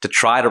to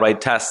try to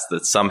write tests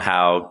that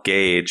somehow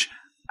gauge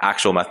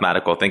actual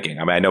mathematical thinking.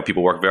 I mean, I know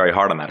people work very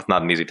hard on that. It's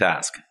not an easy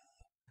task.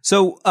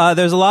 So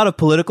there's a lot of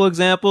political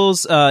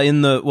examples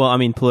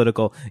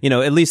political,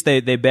 at least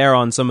they bear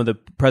on some of the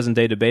present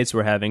day debates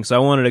we're having. So I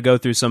wanted to go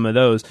through some of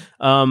those.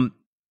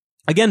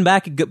 Again,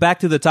 back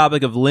to the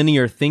topic of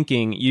linear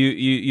thinking,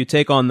 you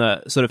take on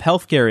the sort of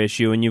healthcare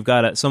issue, and you've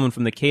got someone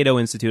from the Cato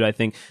Institute, I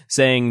think,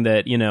 saying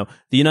that,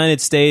 the United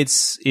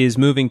States is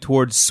moving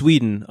towards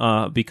Sweden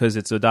because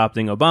it's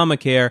adopting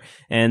Obamacare,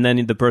 and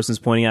then the person's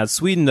pointing out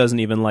Sweden doesn't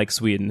even like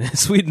Sweden.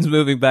 Sweden's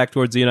moving back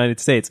towards the United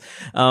States.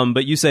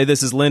 But you say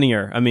this is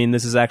linear. I mean,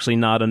 this is actually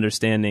not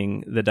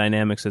understanding the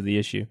dynamics of the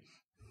issue.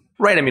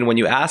 Right. I mean, when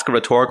you ask a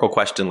rhetorical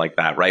question like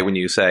that, right, when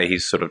you say, he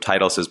sort of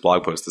titles his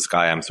blog post, this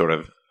guy I'm sort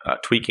of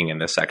tweaking in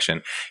this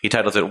section, he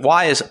titles it,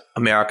 "Why is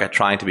America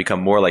trying to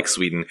become more like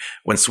Sweden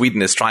when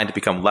Sweden is trying to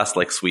become less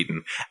like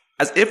Sweden?"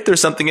 As if there's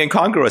something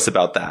incongruous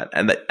about that.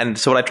 And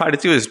so what I try to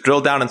do is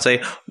drill down and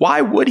say, why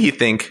would he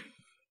think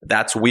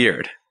that's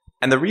weird?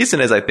 And the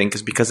reason is, I think,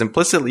 is because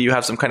implicitly you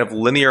have some kind of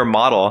linear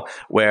model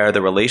where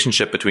the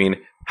relationship between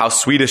how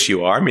Swedish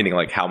you are, meaning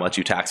like how much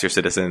you tax your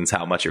citizens,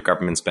 how much your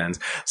government spends,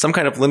 some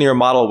kind of linear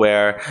model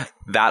where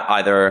that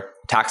either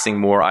taxing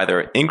more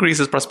either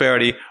increases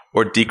prosperity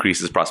or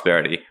decreases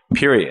prosperity,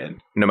 period,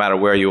 no matter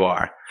where you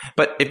are.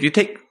 But if you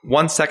take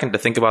 1 second to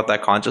think about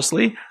that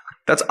consciously,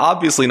 that's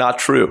obviously not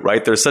true,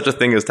 right? There's such a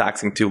thing as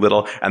taxing too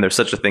little, and there's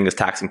such a thing as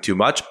taxing too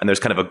much, and there's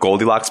kind of a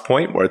Goldilocks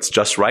point where it's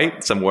just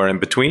right, somewhere in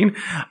between.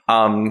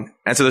 And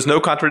so there's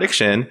no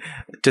contradiction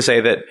to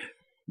say that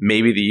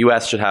maybe the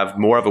U.S. should have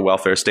more of a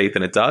welfare state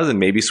than it does, and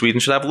maybe Sweden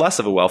should have less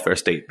of a welfare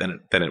state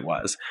than it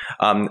was.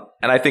 And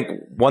I think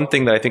one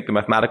thing that I think the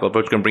mathematical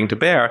approach can bring to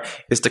bear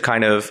is to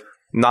kind of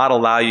not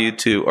allow you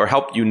to, or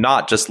help you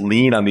not just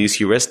lean on these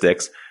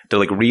heuristics to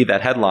like read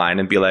that headline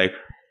and be like,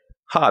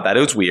 that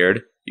is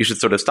weird. You should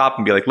sort of stop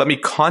and be like, let me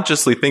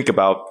consciously think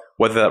about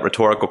whether that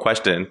rhetorical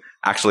question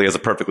actually has a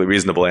perfectly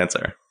reasonable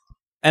answer.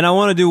 And I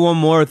want to do one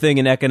more thing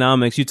in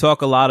economics. You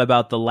talk a lot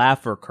about the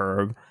Laffer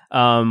curve,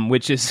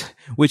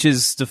 which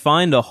is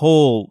defined a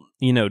whole,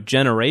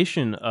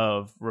 generation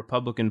of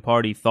Republican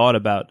Party thought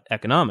about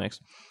economics.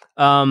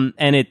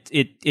 And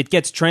it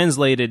gets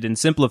translated and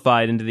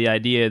simplified into the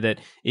idea that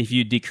if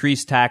you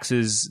decrease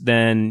taxes,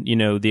 then,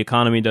 the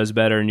economy does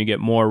better and you get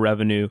more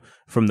revenue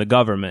from the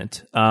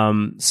government.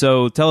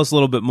 So tell us a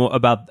little bit more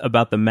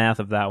about the math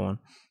of that one.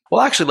 Well,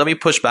 actually, let me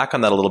push back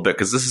on that a little bit,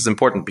 because this is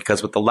important,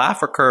 because what the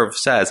Laffer curve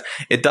says,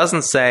 it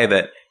doesn't say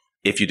that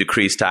if you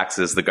decrease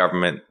taxes, the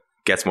government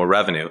gets more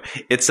revenue.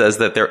 It says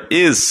that there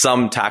is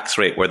some tax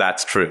rate where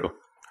that's true.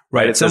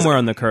 Right. Somewhere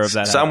on the curve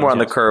that somewhere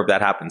happens, on the curve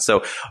that happens.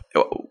 So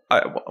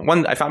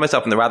I found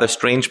myself in the rather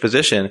strange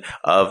position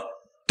of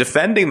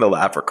defending the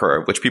Laffer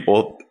curve, which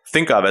people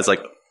think of as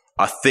like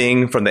a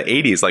thing from the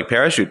 80s, like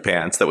parachute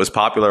pants, that was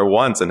popular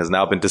once and has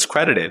now been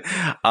discredited.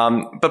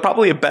 But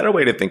probably a better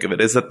way to think of it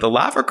is that the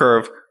Laffer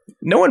curve,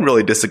 no one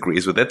really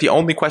disagrees with it. The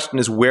only question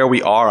is where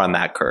we are on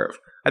that curve.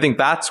 I think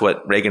that's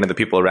what Reagan and the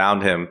people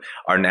around him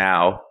are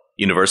now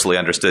universally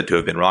understood to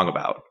have been wrong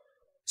about.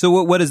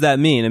 So what does that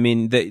mean? I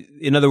mean,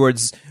 in other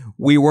words,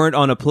 we weren't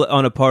on a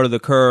part of the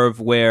curve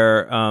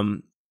where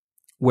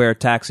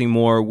taxing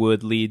more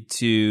would lead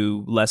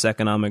to less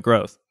economic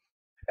growth.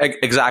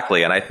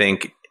 Exactly, and I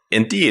think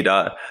indeed,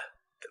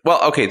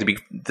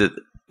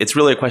 it's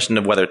really a question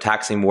of whether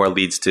taxing more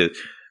leads to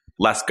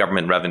less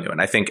government revenue.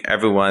 And I think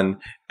everyone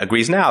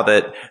agrees now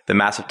that the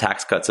massive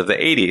tax cuts of the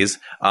 80s,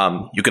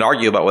 you can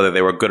argue about whether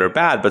they were good or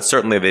bad, but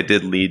certainly they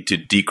did lead to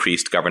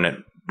decreased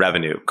government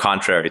revenue,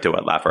 contrary to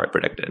what Laffer had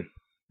predicted.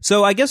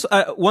 So I guess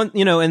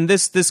and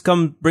this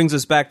brings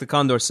us back to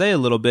Condorcet a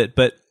little bit,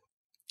 but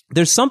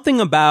there's something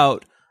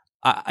about,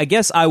 I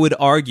guess I would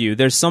argue,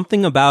 there's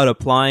something about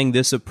applying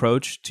this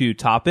approach to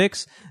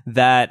topics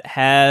that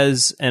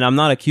has, and I'm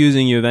not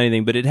accusing you of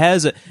anything, but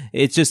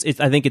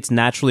I think it's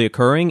naturally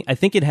occurring. I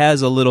think it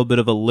has a little bit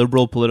of a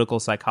liberal political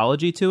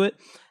psychology to it.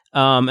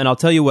 And I'll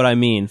tell you what I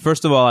mean.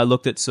 First of all, I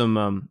looked at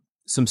some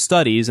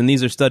studies, and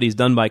these are studies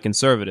done by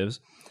conservatives,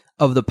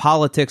 of the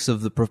politics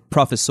of the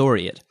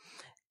professoriate.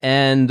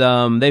 And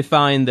they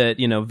find that,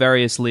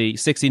 variously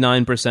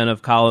 69%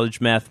 of college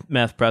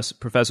math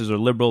professors are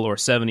liberal, or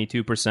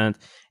 72%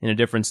 in a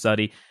different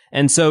study.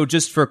 And so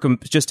just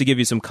to give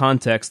you some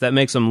context, that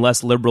makes them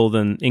less liberal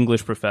than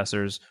English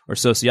professors or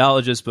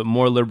sociologists, but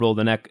more liberal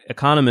than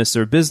economists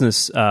or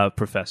business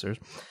professors.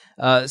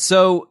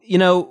 So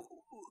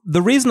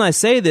the reason I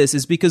say this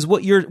is because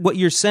what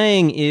you're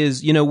saying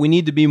is, we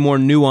need to be more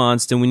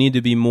nuanced and we need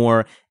to be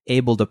more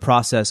able to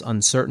process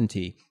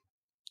uncertainty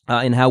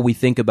in how we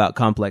think about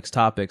complex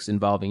topics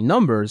involving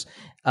numbers.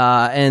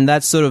 And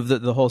that's sort of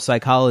the whole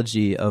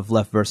psychology of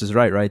left versus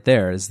right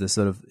there, is this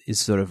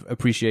sort of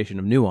appreciation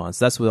of nuance.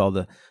 That's what all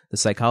the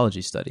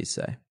psychology studies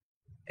say.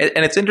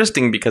 And it's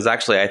interesting because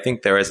actually I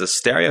think there is a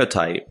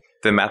stereotype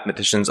that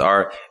mathematicians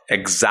are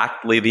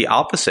exactly the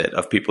opposite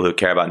of people who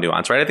care about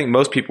nuance, right? I think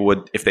most people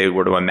would, if they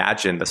were to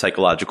imagine the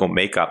psychological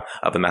makeup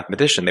of a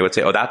mathematician, they would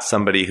say, oh, that's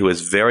somebody who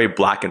is very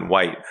black and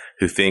white,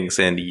 who thinks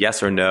in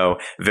yes or no,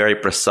 very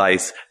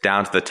precise,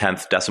 down to the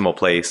 10th decimal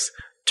place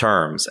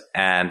terms.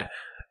 And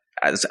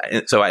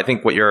so I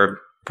think what you're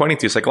pointing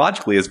to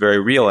psychologically is very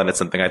real, and it's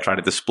something I try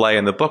to display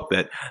in the book,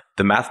 that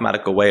the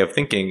mathematical way of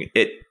thinking,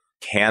 it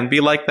can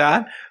be like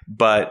that,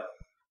 but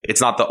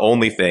it's not the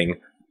only thing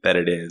that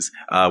it is.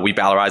 We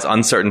valorize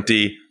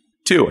uncertainty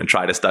too and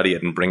try to study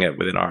it and bring it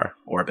within our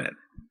orbit.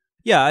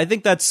 Yeah, I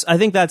think that's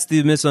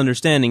the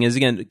misunderstanding is,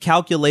 again,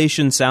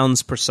 calculation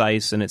sounds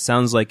precise and it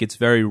sounds like it's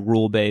very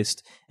rule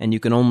based and you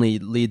can only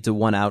lead to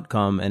one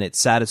outcome and it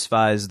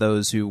satisfies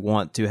those who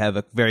want to have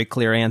a very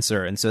clear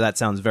answer. And so that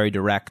sounds very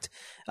direct.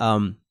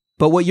 But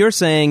what you're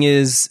saying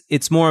is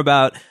it's more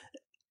about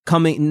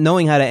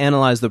knowing how to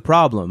analyze the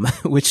problem,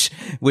 which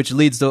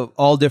leads to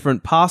all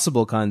different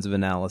possible kinds of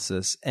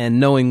analysis and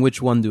knowing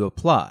which one to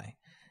apply.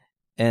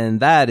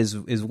 And that is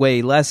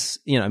way less,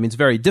 it's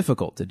very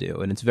difficult to do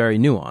and it's very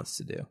nuanced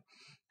to do.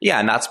 Yeah,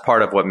 and that's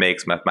part of what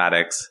makes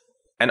mathematics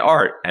an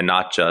art and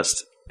not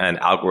just an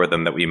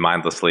algorithm that we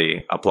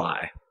mindlessly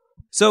apply.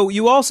 So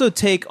you also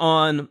take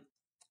on,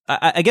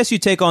 I guess you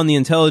take on the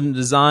intelligent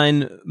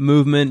design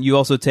movement. You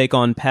also take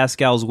on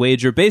Pascal's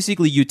wager.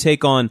 Basically, you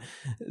take on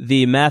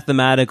the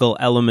mathematical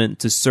element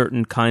to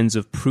certain kinds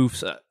of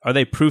proofs. Are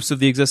they proofs of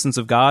the existence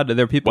of God? Are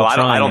there people trying?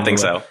 I don't think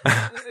so.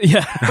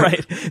 Yeah,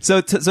 right.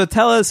 So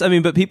tell us,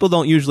 but people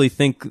don't usually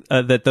think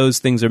that those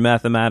things are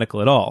mathematical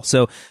at all.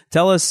 So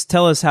tell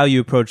us how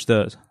you approach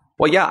those.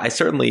 Well, yeah, I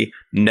certainly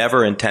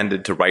never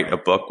intended to write a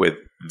book with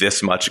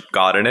this much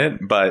God in it.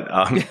 But,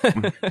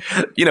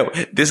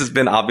 this has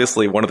been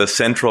obviously one of the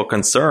central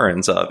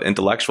concerns of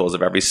intellectuals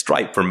of every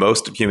stripe for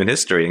most of human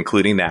history,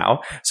 including now.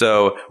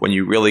 So when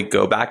you really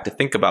go back to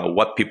think about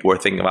what people were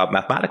thinking about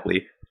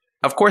mathematically,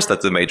 of course,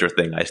 that's a major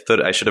thing.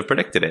 I should have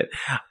predicted it.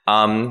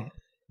 And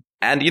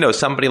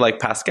somebody like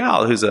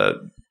Pascal, who's a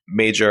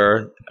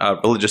major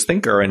religious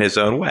thinker in his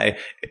own way,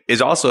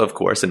 is also, of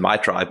course, in my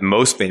tribe,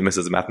 most famous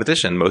as a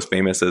mathematician, most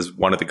famous as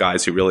one of the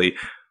guys who really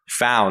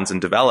founds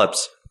and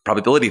develops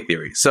probability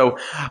theory. So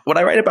what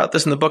I write about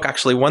this in the book,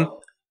 actually, one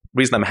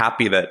reason I'm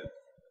happy that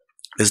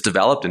this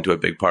developed into a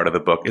big part of the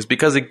book is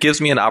because it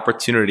gives me an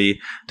opportunity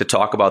to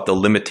talk about the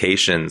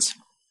limitations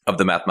of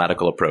the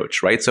mathematical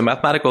approach, right? So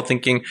mathematical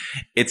thinking,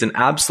 it's an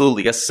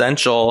absolutely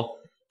essential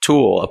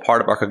tool, a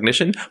part of our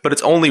cognition, but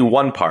it's only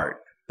one part.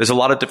 There's a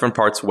lot of different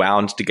parts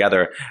wound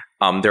together.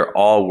 They're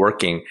all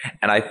working.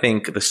 And I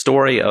think the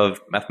story of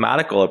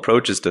mathematical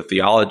approaches to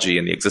theology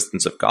and the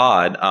existence of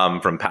God,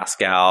 from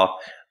Pascal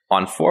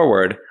on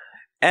forward,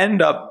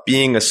 end up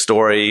being a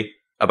story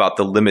about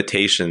the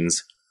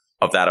limitations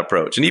of that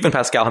approach. And even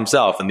Pascal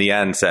himself in the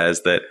end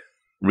says that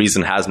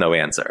reason has no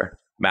answer.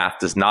 Math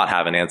does not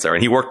have an answer.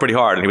 And he worked pretty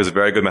hard and he was a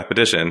very good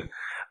mathematician.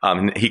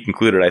 He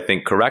concluded, I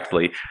think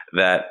correctly,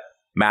 that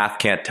math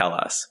can't tell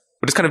us,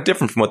 which is kind of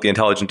different from what the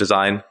intelligent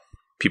design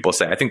people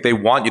say. I think they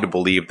want you to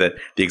believe that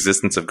the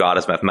existence of God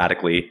is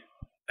mathematically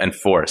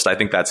enforced. I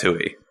think that's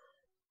hooey.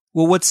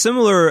 Well,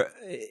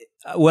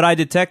 what I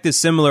detect is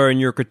similar in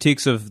your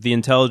critiques of the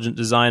intelligent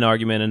design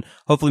argument, and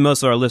hopefully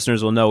most of our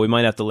listeners will know, we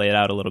might have to lay it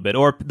out a little bit,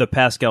 or the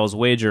Pascal's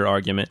wager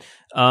argument,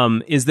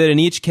 is that in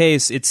each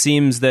case, it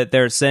seems that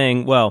they're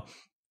saying, well,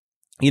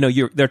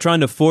 they're trying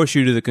to force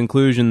you to the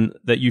conclusion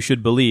that you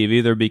should believe,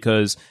 either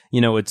because,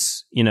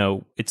 it's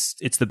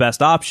the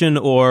best option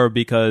or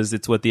because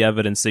it's what the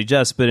evidence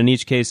suggests. But in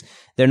each case,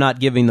 they're not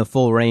giving the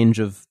full range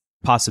of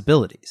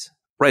possibilities.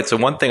 Right. So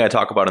one thing I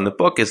talk about in the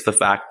book is the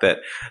fact that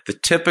the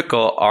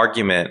typical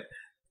argument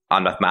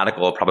on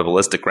mathematical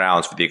probabilistic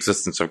grounds for the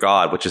existence of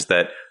God, which is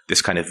that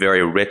this kind of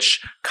very rich,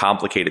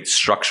 complicated,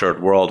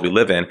 structured world we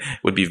live in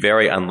would be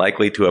very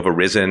unlikely to have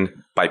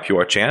arisen by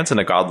pure chance in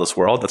a godless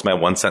world. That's my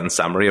one-sentence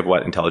summary of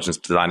what intelligence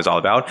design is all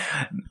about.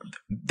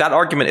 That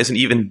argument is an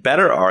even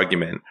better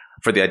argument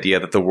for the idea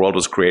that the world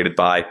was created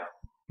by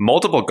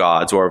multiple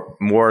gods, or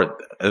more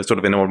sort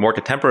of in a more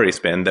contemporary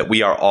spin, that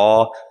we are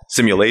all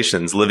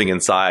simulations living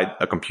inside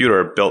a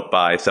computer built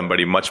by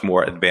somebody much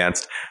more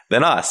advanced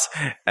than us.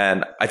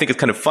 And I think it's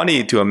kind of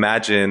funny to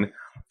imagine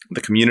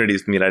the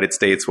communities in the United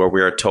States where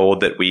we are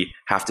told that we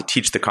have to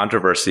teach the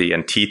controversy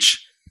and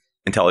teach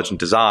intelligent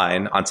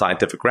design on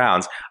scientific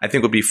grounds. I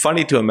think it would be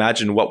funny to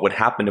imagine what would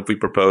happen if we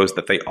proposed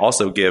that they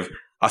also give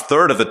a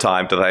third of the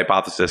time to the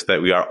hypothesis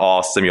that we are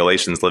all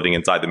simulations living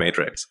inside the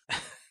matrix.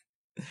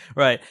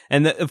 Right.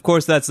 And of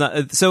course, that's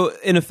not. So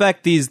in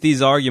effect,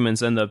 these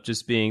arguments end up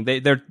just being,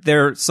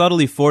 they're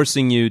subtly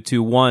forcing you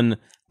to one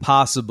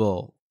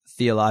possible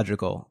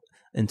theological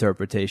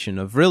interpretation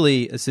of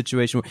really a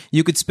situation where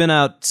you could spin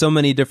out so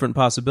many different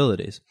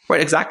possibilities. Right,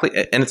 exactly.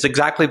 And it's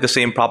exactly the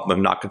same problem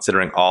of not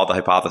considering all the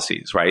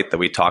hypotheses, right, that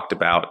we talked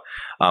about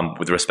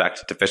with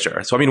respect to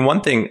Fisher. So, I mean,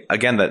 one thing,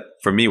 again, that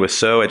for me was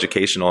so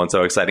educational and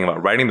so exciting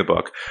about writing the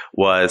book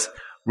was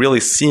really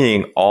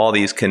seeing all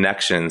these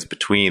connections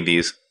between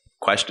these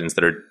questions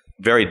that are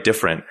very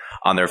different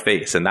on their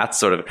face. And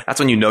that's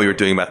when you know you're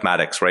doing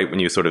mathematics, right? When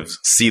you sort of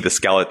see the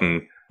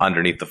skeleton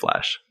underneath the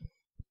flesh.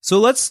 So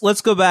let's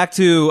go back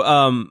to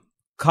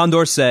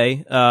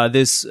Condorcet,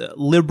 this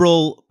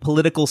liberal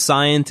political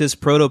scientist,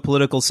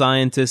 proto-political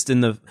scientist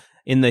in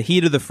the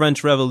heat of the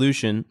French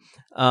Revolution,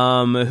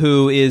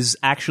 who is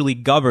actually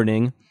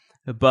governing,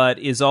 but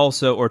is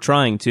also, or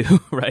trying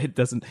to, right?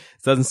 Doesn't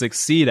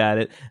succeed at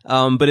it,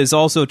 but is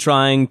also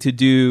trying to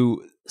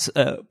do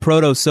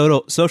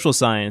proto-social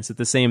science at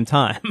the same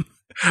time.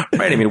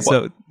 Right. I mean,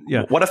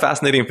 what a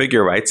fascinating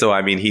figure, right? So,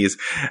 I mean, he's,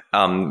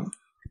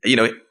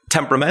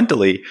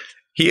 temperamentally,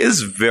 he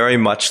is very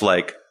much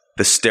like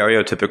the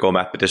stereotypical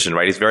mathematician,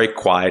 right? He's very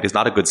quiet. He's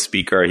not a good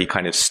speaker. He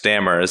kind of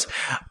stammers.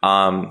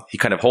 He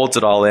kind of holds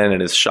it all in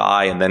and is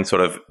shy, and then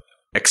sort of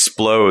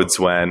explodes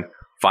when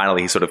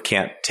finally he sort of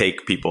can't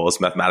take people's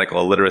mathematical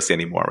illiteracy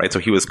anymore, right? So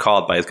he was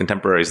called by his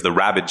contemporaries the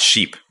rabid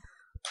sheep.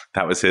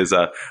 That was his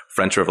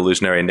French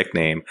Revolutionary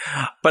nickname.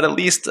 But at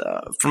least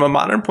from a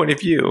modern point of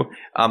view,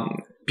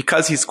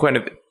 because he's kind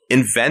of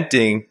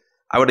inventing,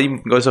 I would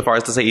even go so far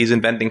as to say he's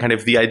inventing kind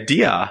of the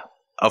idea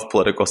of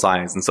political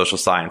science and social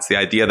science, the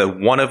idea that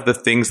one of the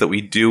things that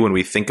we do when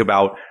we think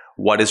about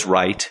what is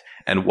right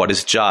and what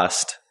is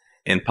just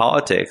in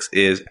politics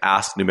is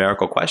ask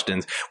numerical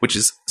questions, which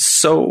is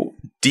so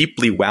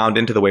deeply wound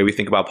into the way we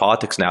think about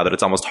politics now that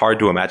it's almost hard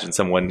to imagine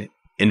someone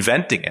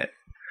inventing it.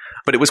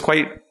 But it was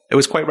quite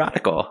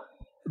radical.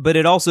 But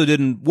it also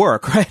didn't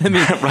work, right? I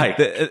mean,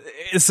 right.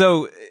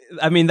 So,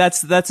 I mean,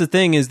 that's the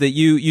thing, is that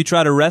you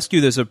try to rescue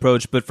this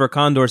approach, but for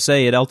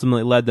Condorcet, it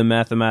ultimately led to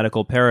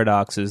mathematical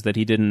paradoxes that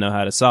he didn't know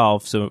how to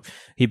solve. So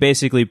he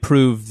basically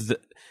proved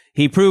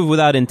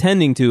without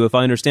intending to, if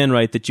I understand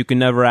right, that you can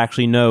never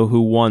actually know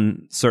who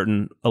won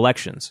certain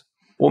elections.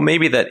 Well,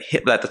 maybe that's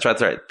right.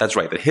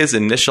 That his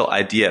initial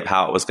idea of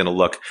how it was going to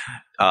look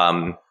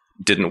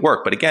didn't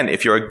work. But again,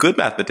 if you're a good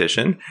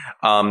mathematician,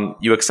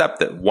 you accept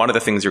that one of the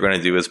things you're going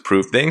to do is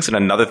prove things, and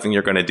another thing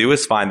you're going to do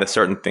is find that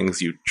certain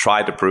things you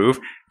tried to prove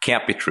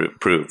can't be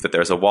proved, that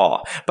there's a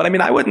wall. But I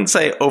mean, I wouldn't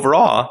say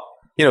overall,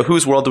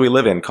 whose world do we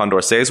live in?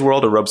 Condorcet's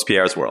world or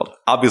Robespierre's world?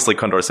 Obviously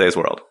Condorcet's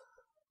world.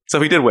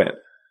 So he did win.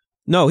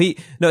 No, he,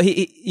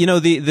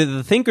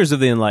 the thinkers of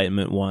the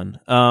Enlightenment won.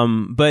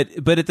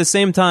 But at the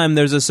same time,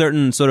 there's a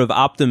certain sort of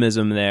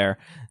optimism there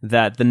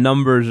that the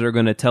numbers are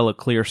going to tell a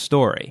clear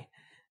story.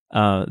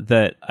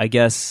 That I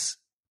guess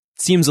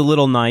seems a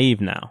little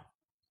naive now.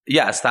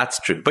 Yes, that's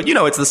true. But,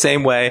 it's the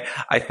same way.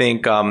 I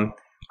think I'm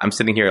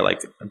sitting here like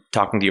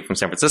talking to you from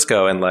San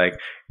Francisco, and like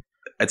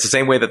it's the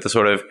same way that the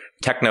sort of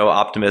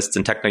techno-optimists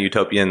and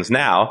techno-utopians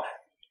now,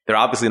 they're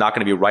obviously not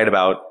going to be right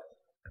about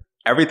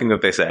everything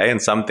that they say,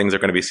 and some things are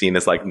going to be seen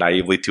as like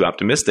naively too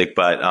optimistic.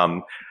 But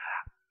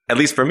at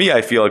least for me,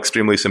 I feel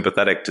extremely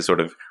sympathetic to sort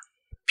of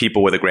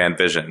people with a grand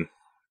vision.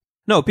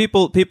 No,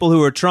 people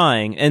who are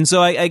trying, and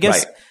so I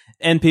guess, right.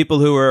 And people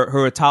who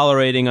are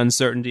tolerating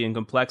uncertainty and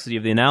complexity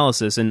of the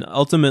analysis, and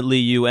ultimately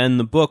you end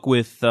the book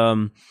with,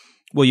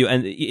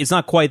 it's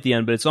not quite the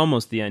end, but it's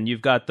almost the end.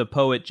 You've got the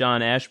poet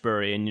John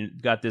Ashbery, and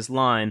you've got this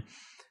line: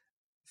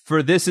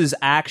 "For this is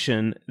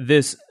action,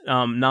 this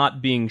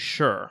not being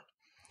sure."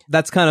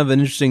 That's kind of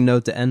an interesting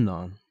note to end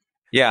on.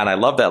 Yeah, and I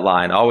love that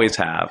line. Always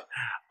have.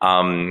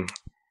 I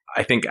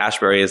think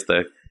Ashbery is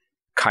the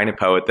kind of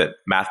poet that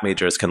math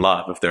majors can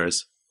love. If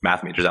there's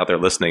math majors out there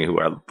listening who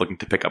are looking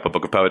to pick up a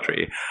book of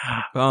poetry.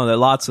 Oh, there are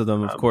lots of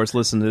them, of course,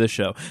 listen to this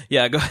show.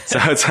 Yeah, go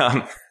ahead.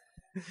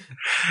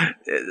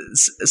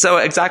 So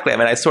exactly. I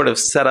mean, I sort of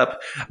set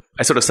up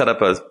a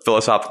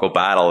philosophical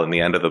battle in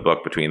the end of the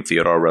book between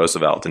Theodore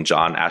Roosevelt and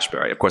John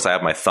Ashbery. Of course, I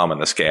have my thumb on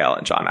the scale,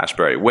 and John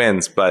Ashbery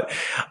wins. But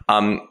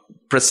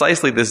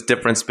precisely this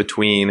difference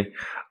between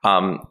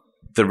the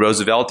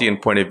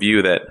Rooseveltian point of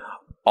view that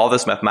all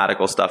this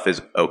mathematical stuff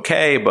is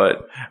okay,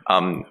 but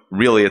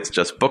really it's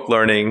just book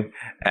learning,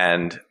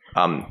 and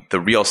the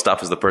real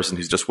stuff is the person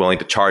who's just willing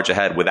to charge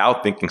ahead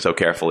without thinking so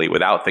carefully,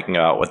 without thinking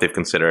about what they've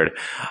considered.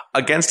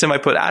 Against him, I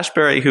put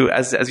Ashbery, who,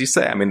 as you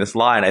say, I mean, this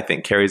line, I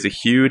think, carries a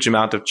huge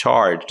amount of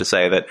charge to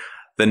say that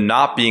the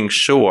not being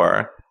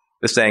sure,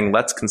 the saying,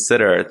 let's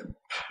consider,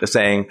 the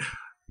saying,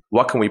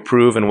 what can we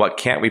prove and what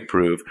can't we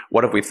prove?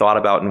 What have we thought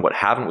about and what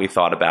haven't we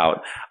thought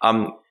about?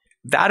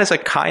 That is a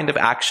kind of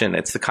action.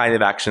 It's the kind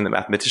of action that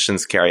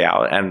mathematicians carry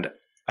out. And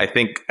I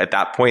think at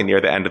that point,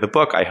 near the end of the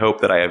book, I hope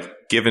that I have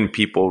given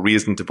people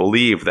reason to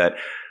believe that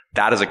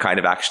that is a kind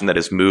of action that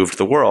has moved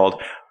the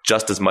world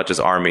just as much as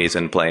armies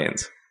and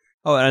planes.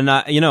 Oh, and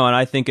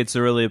I think it's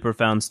a really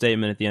profound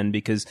statement at the end,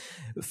 because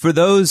for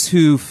those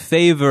who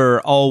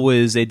favor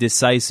always a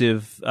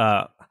decisive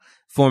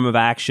form of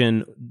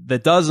action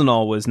that doesn't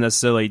always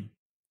necessarily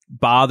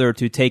bother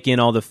to take in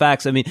all the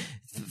facts, I mean,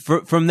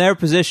 from their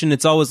position,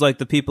 it's always like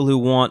the people who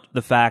want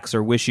the facts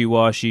are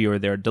wishy-washy, or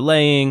they're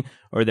delaying,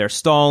 or they're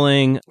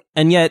stalling,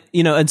 and yet,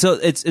 and so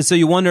so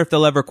you wonder if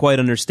they'll ever quite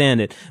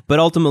understand it. But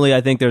ultimately, I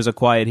think there's a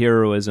quiet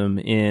heroism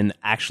in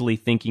actually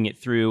thinking it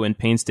through and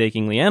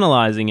painstakingly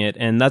analyzing it,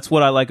 and that's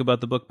what I like about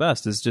the book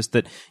best, is just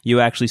that you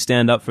actually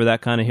stand up for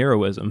that kind of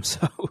heroism.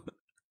 So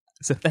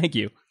thank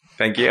you.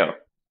 Thank you.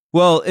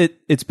 Well,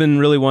 it's been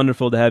really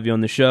wonderful to have you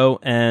on the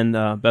show, and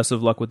best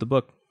of luck with the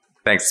book.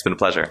 Thanks. It's been a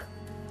pleasure.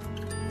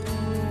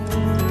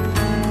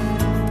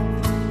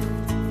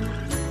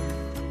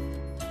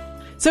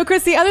 So,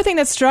 Chris, the other thing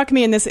that struck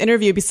me in this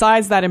interview,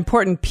 besides that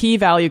important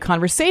p-value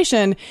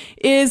conversation,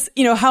 is,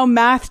 how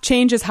math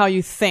changes how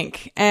you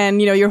think. And,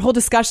 your whole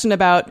discussion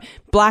about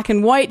black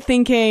and white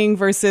thinking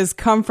versus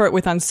comfort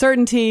with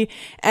uncertainty.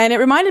 And it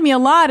reminded me a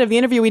lot of the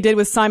interview we did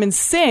with Simon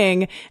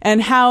Singh,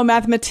 and how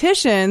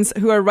mathematicians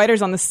who are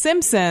writers on The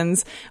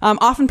Simpsons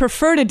often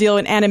prefer to deal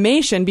in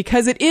animation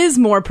because it is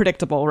more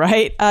predictable,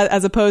 right?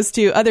 As opposed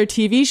to other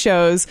TV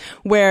shows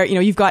where,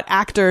 you've got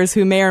actors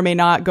who may or may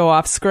not go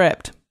off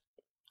script.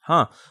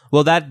 Huh.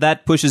 Well,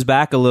 that pushes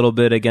back a little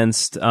bit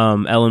against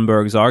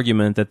Ellenberg's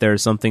argument that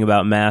there's something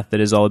about math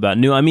that is all about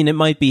new. I mean, it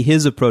might be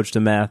his approach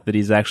to math that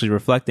he's actually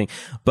reflecting,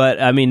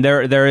 but I mean,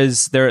 there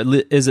is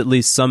at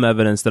least some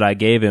evidence that I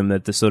gave him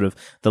that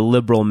the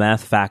liberal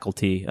math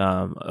faculty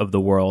of the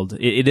world,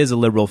 it is a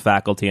liberal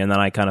faculty, and then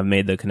I kind of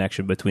made the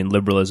connection between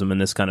liberalism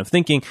and this kind of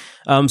thinking.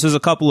 So there's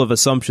a couple of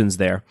assumptions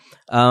there.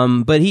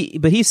 But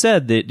he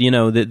said that,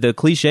 the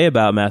cliche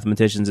about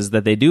mathematicians is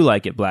that they do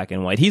like it black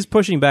and white. He's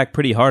pushing back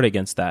pretty hard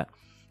against that.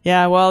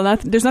 Yeah, well,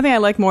 there's nothing I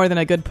like more than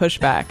a good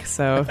pushback,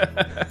 so.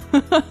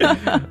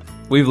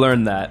 We've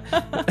learned that.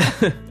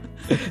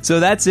 So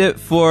that's it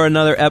for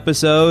another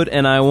episode,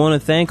 and I want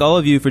to thank all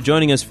of you for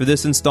joining us for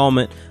this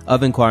installment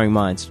of Inquiring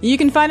Minds. You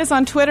can find us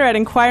on Twitter at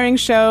Inquiring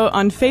Show,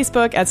 on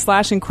Facebook at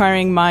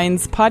 /Inquiring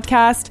Minds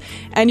Podcast,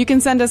 and you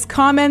can send us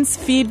comments,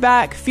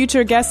 feedback,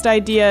 future guest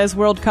ideas,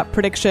 World Cup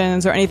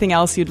predictions, or anything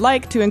else you'd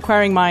like to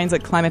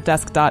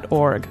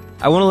inquiringminds@climatedesk.org.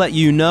 I want to let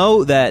you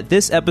know that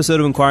this episode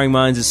of Inquiring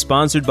Minds is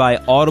sponsored by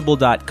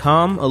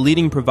Audible.com, a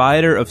leading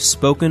provider of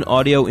spoken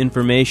audio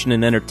information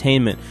and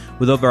entertainment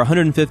with over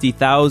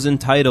 150,000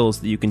 titles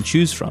that you can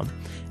choose from.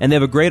 And they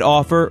have a great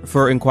offer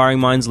for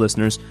Inquiring Minds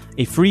listeners,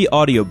 a free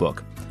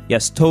audiobook.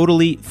 Yes,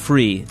 totally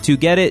free. To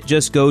get it,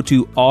 just go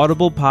to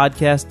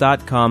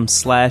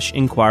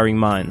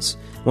audiblepodcast.com/inquiringminds.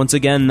 Once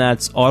again,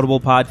 that's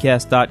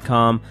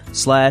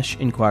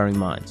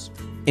audiblepodcast.com/inquiringminds.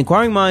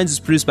 Inquiring Minds is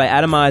produced by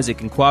Adam Isaac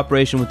in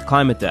cooperation with the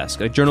Climate Desk,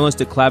 a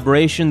journalistic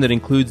collaboration that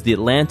includes The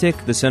Atlantic,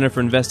 the Center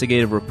for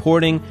Investigative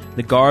Reporting,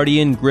 The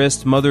Guardian,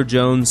 Grist, Mother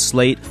Jones,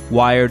 Slate,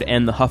 Wired,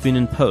 and The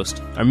Huffington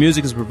Post. Our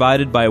music is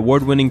provided by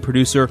award-winning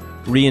producer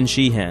Rian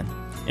Sheehan.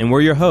 And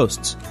we're your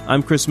hosts.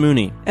 I'm Chris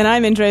Mooney. And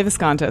I'm Indre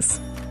Viscontis.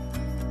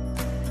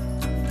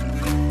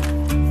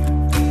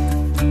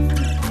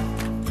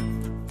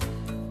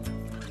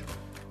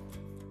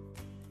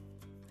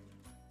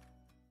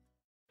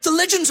 The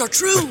legends are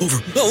true.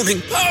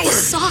 Overwhelming power. The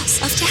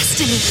sauce of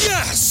destiny.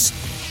 Yes!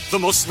 The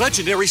most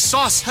legendary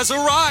sauce has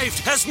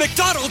arrived as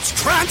McDonald's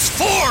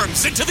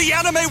transforms into the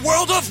anime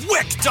world of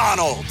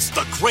WickDonald's.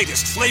 The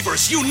greatest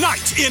flavors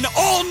unite in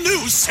all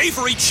new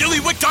savory chili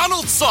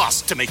McDonald's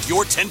sauce to make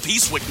your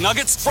 10-piece Wick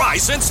Nuggets,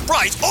 fries, and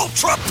Sprite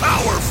ultra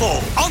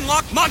powerful.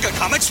 Unlock manga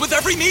comics with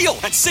every meal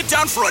and sit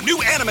down for a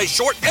new anime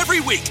short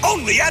every week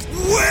only at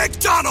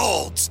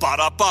WickDonald's.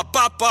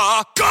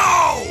 Ba-da-ba-ba-ba,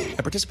 go!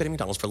 At participating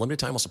McDonald's for a limited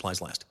time while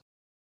supplies last.